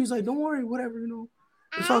like, "Yeah." He was like, "Don't worry, whatever,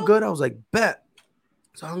 it's all good." I was like, "Bet."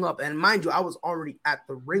 So I hung up, and mind you, I was already at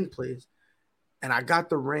the ring place, and I got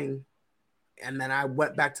the ring, and then I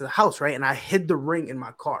went back to the house, right, and I hid the ring in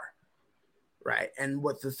my car, right. And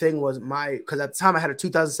what the thing was, because at the time I had a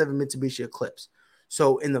 2007 Mitsubishi Eclipse,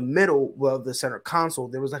 so in the middle of the center console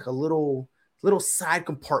there was like a little side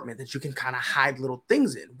compartment that you can kind of hide little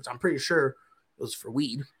things in, which I'm pretty sure it was for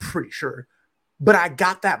weed, pretty sure. But I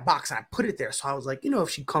got that box and I put it there. So I was like, if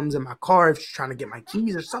she comes in my car, if she's trying to get my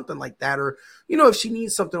keys or something like that, or, if she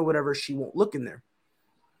needs something or whatever, she won't look in there.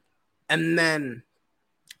 And then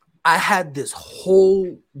I had this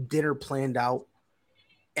whole dinner planned out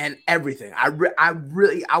and everything. I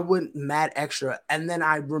went mad extra. And then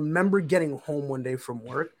I remember getting home one day from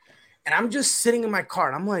work and I'm just sitting in my car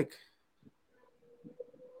and I'm like,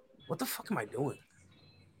 what the fuck am I doing?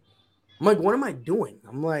 I'm like, what am I doing?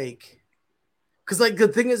 I'm like, because like the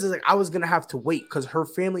thing is like I was gonna have to wait because her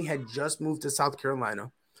family had just moved to South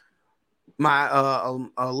Carolina. My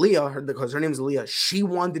Leah, because her name is Leah, she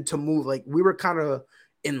wanted to move. Like we were kind of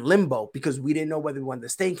in limbo because we didn't know whether we wanted to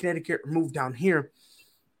stay in Connecticut or move down here.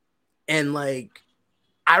 And like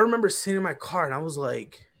I remember sitting in my car and I was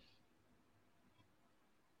like,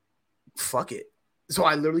 fuck it. So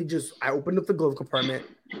I literally I opened up the glove compartment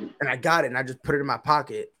and I got it and I just put it in my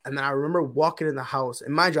pocket. And then I remember walking in the house.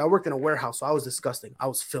 And mind you, I worked in a warehouse, so I was disgusting. I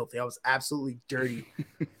was filthy. I was absolutely dirty.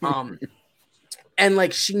 And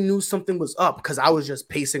like she knew something was up because I was just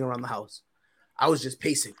pacing around the house. I was just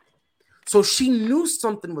pacing. So she knew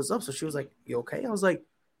something was up. So she was like, "You okay?" I was like,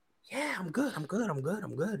 "Yeah, I'm good. I'm good. I'm good.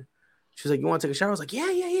 I'm good." She was like, "You want to take a shower?" I was like,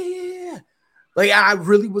 "Yeah. Like I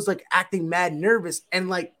really was like acting mad nervous. And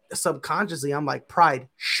like subconsciously, I'm like, "Pride,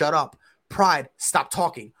 shut up. Pride, stop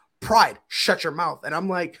talking. Pride, shut your mouth." And I'm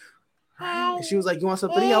like, and she was like, "You want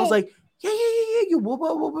something to eat?" I was like, yeah.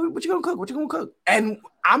 What you gonna cook? What you gonna cook? And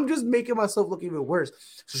I'm just making myself look even worse.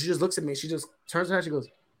 So she just looks at me. She just turns around. She goes,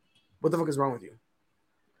 "What the fuck is wrong with you?"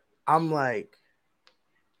 I'm like,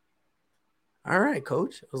 "All right,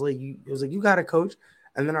 coach." I was like, "You got it, coach."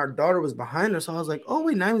 And then our daughter was behind her. So I was like, "Oh,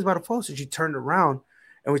 wait, Naomi's about to fall." So she turned around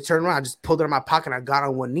and we turned around. I just pulled her in my pocket. And I got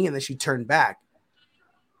on one knee and then she turned back.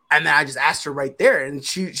 And then I just asked her right there. And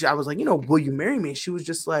I was like, "Will you marry me?" And she was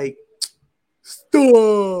just like,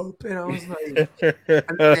 "Stop." And I was like,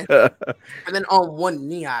 and then on one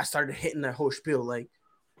knee, I started hitting the whole spiel like,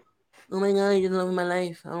 "Oh my God, you're the love of my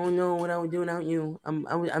life. I don't know what I would do without you.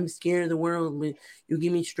 I'm scared of the world, but you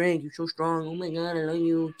give me strength. You're so strong. Oh my God, I love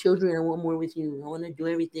you. Children, I want more with you. I want to do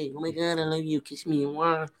everything. Oh my God, I love you. Kiss me."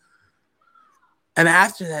 And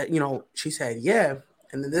after that, she said, "Yeah."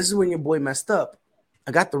 And then this is when your boy messed up.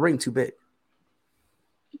 I got the ring too big.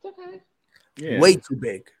 It's okay. Yeah. Way too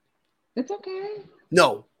big. It's okay.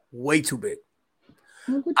 No, way too big.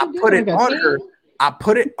 I put it on her. I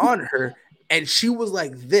put it on her, and she was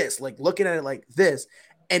like this, like looking at it like this,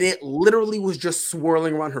 and it literally was just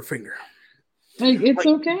swirling around her finger. Like, it's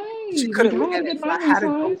okay. She couldn't look at it. So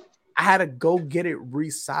I had to go get it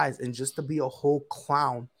resized, and just to be a whole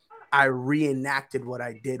clown, I reenacted what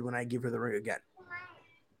I did when I gave her the ring again.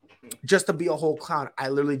 Just to be a whole clown, I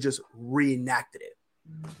literally just reenacted it.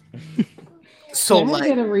 So I had to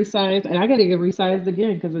get it resized, and I got to get resized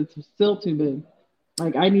again because it's still too big.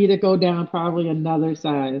 Like I need to go down probably another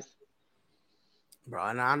size. Bro,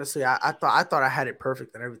 and honestly, I thought I had it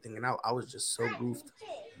perfect and everything, and I was just so goofed.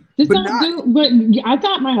 But I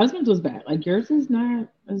thought my husband's was bad. Like yours is not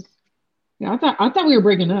as. Yeah, I thought we were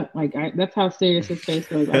breaking up. Like that's how serious his face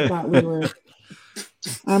was. I thought we were.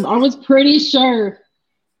 I was pretty sure.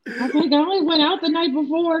 I was like, I only went out the night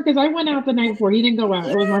before because I went out the night before. He didn't go out.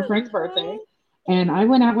 It was my friend's birthday, and I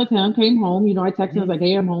went out with him. Came home. I texted him. I was like,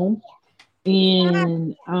 "Hey, I'm home,"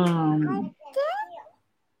 and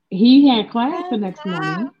he had class the next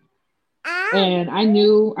morning, and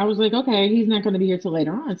I was like, okay, he's not going to be here till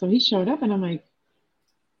later on. So he showed up, and I'm like,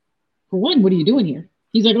 for one, what are you doing here?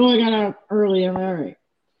 He's like, oh, I got out early. I'm like, all right.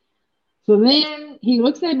 So then he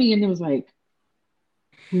looks at me and it was like,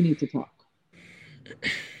 we need to talk.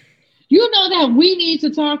 You know that we need to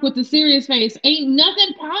talk with the serious face. Ain't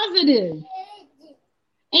nothing positive.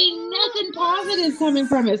 Ain't nothing positive coming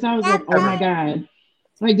from it. So I was like, oh my God.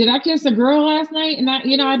 Like, did I kiss a girl last night? And I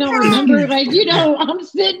don't remember. Like, I'm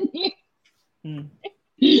sitting here.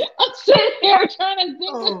 I'm sitting here trying to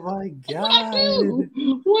think. Oh my God.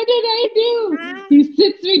 What did I do? He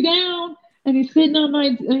sits me down and he's sitting on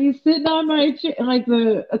my like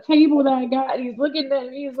a table that I got. And he's looking at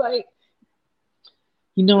me. He's like,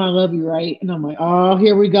 I love you, right? And I'm like, oh,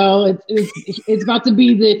 here we go. It's about to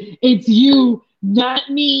be it's you, not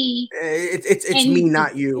me. It's me,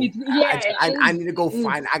 not you. I need to go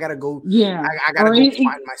find. I gotta go. Yeah, I gotta go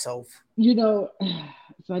find myself. So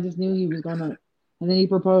I just knew he was gonna. And then he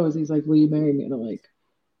proposed. He's like, will you marry me? And I'm like,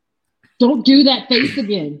 don't do that face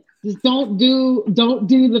again. Just don't do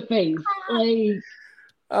the face. Like,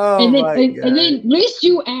 and then at least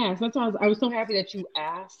you asked. That's why I was so happy that you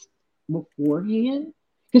asked beforehand,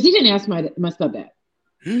 because he didn't ask my stepdad.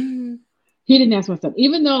 He didn't ask my stepdad,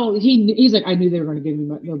 even though he's like, I knew they were going to give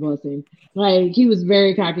me the blessing. Like, he was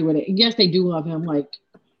very cocky with it. And yes, they do love him. Like,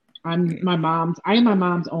 I am my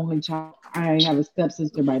mom's only child. I have a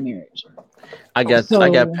stepsister by marriage. I got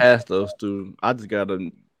past those two. I just gotta,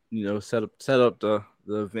 set up the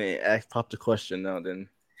event, pop the question now. Then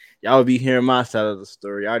y'all will be hearing my side of the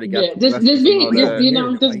story. I already got. Just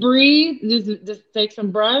breathe. Just take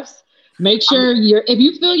some breaths. Make sure if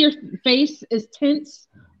you feel your face is tense,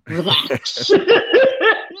 relax.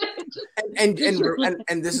 and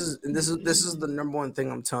this is the number one thing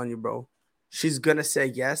I'm telling you, bro. She's gonna say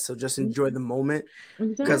yes, so just enjoy the moment.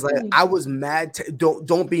 Because I was mad.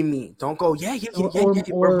 Don't be mean. Don't go. Yeah.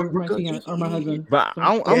 Or my husband. But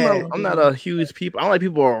I'm not a huge people. I don't like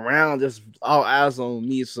people around just all eyes on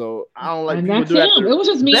me. So I don't like people do that. It was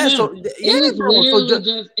just me.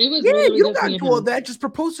 You don't gotta do all that. Just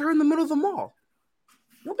propose to her in the middle of the mall.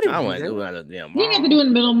 Nobody I want to do it at the damn mall. You didn't have to do it in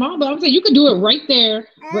the middle of the mall, but I'm saying you could do it right there.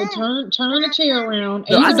 Turn the chair around.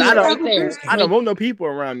 And I don't want no people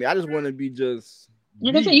around me. I just want to be just.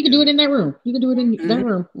 Like I said, you can do it in that room. You can do it in that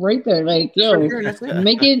room right there. Like,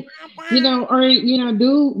 make it, or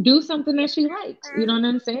do something that she likes. You know what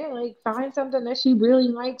I'm saying? Like, find something that she really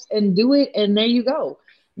likes and do it, and there you go.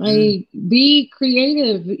 Like, be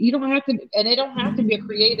creative. You don't have to, and it don't have to be a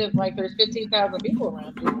creative like there's 15,000 people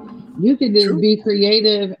around you. You can just be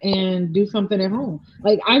creative and do something at home.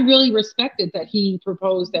 Like, I really respected that he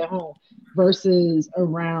proposed at home versus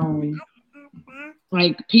around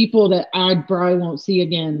like people that I probably won't see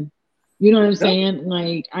again. You know what I'm saying?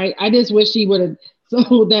 Like, I just wish he would have.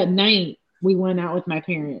 So that night we went out with my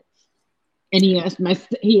parents, and he asked my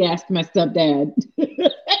stepdad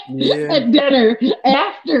at dinner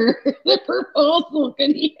after the proposal.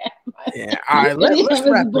 Can he have all right, let's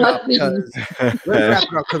wrap it up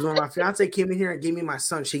because when my fiance came in here and gave me my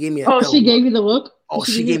son, she gave me gave you the look.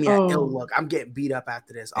 She gave me an ill look. I'm getting beat up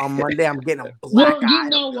after this. On Monday, I'm getting a black eye. Well, you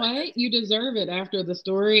know what? You deserve it after the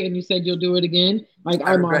story, and you said you'll do it again. Like,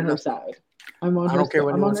 I'm on her side. I don't care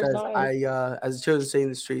what anyone says. As the children say in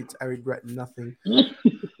the streets, I regret nothing.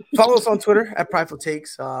 Follow us on Twitter at Prideful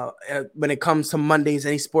Takes. When it comes to Mondays,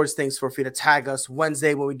 any sports things, feel free to tag us.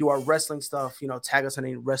 Wednesday, when we do our wrestling stuff, tag us on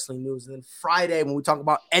any wrestling news. And then Friday, when we talk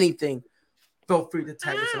about anything, feel free to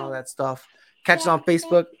tag us and all that stuff. Catch us on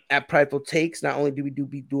Facebook at Prideful Takes. Not only do we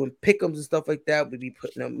be doing pick'ems and stuff like that, we be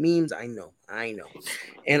putting up memes. I know.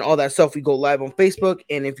 And all that stuff, we go live on Facebook.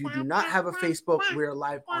 And if you do not have a Facebook, we're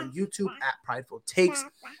live on YouTube at Prideful Takes.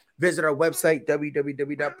 Visit our website,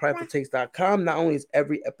 www.pridefultakes.com. Not only is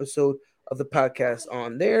every episode of the podcast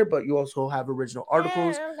on there, but you also have original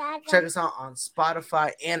articles. Check us out on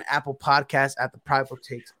Spotify and Apple Podcasts at the Prideful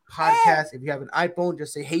Takes Podcast. If you have an iPhone,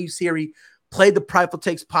 just say, hey, Siri, play the Prideful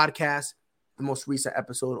Takes Podcast. The most recent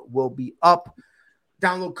episode will be up.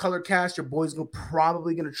 Download Colorcast. Your boy's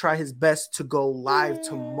probably going to try his best to go live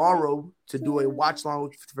tomorrow to do a watch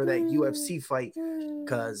long for that UFC fight,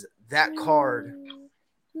 because that card.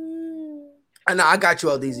 I got you,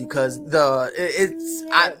 LDZ, because that's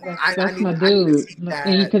my dude.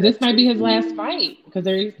 Because this might be his last fight. Because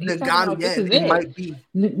he might be.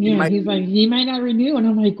 He might not renew, and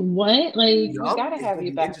I'm like, what? Like, we gotta have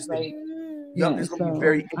you back. Like, it's gonna be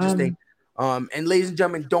very interesting. And ladies and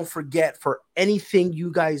gentlemen, don't forget, for anything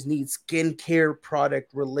you guys need skincare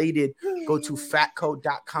product related, go to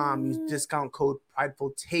fatco.com. Use discount code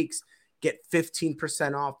Prideful Takes. Get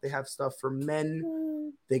 15% off. They have stuff for men,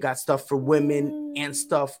 They got stuff for women and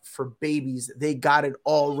stuff for babies. They got it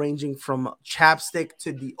all, ranging from chapstick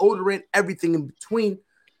to deodorant, everything in between.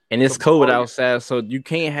 And it's cold outside, so you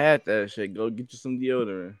can't have that shit. Go get you some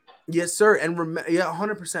deodorant. Yes, sir. And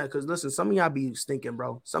 100%. Because listen, some of y'all be stinking,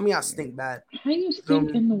 bro. Some of y'all stink bad. How you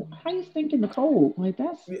stink in the cold? Like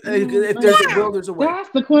that's if there's a will, there's a way. That's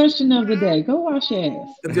the question of the day. Go wash your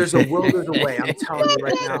ass. If there's a will, there's a way. I'm telling you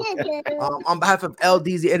right now. On behalf of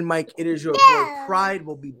LDZ and Mike, it is your boy Pride.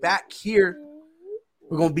 We'll be back here.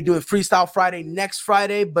 We're gonna be doing Freestyle Friday next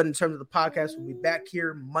Friday, but in terms of the podcast, we'll be back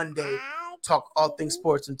here Monday. Talk all things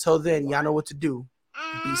sports. Until then, y'all know what to do.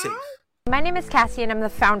 Be safe. My name is Cassie, and I'm the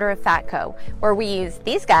founder of Fatco, where we use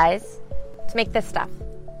these guys to make this stuff.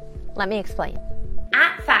 Let me explain.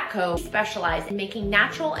 At Fatco, we specialize in making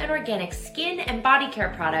natural and organic skin and body care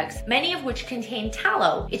products, many of which contain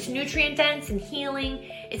tallow. It's nutrient dense and healing.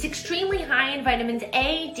 It's extremely high in vitamins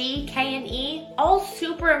A, D, K, and E, all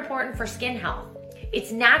super important for skin health.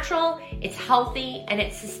 It's natural, it's healthy, and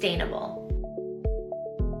it's sustainable.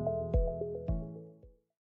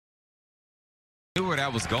 Knew where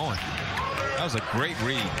that was going. That was a great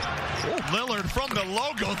read. Oh, Lillard from the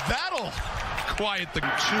logo. That'll quiet the 2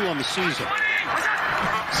 on the season.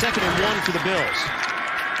 2nd and 1 for the Bills.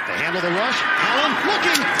 They handle the rush. Allen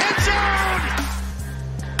looking. End zone.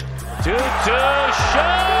 To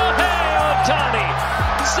Shohei Ohtani.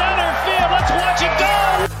 Center field. Let's watch it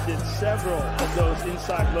go. Did several of those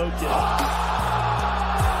inside low kicks.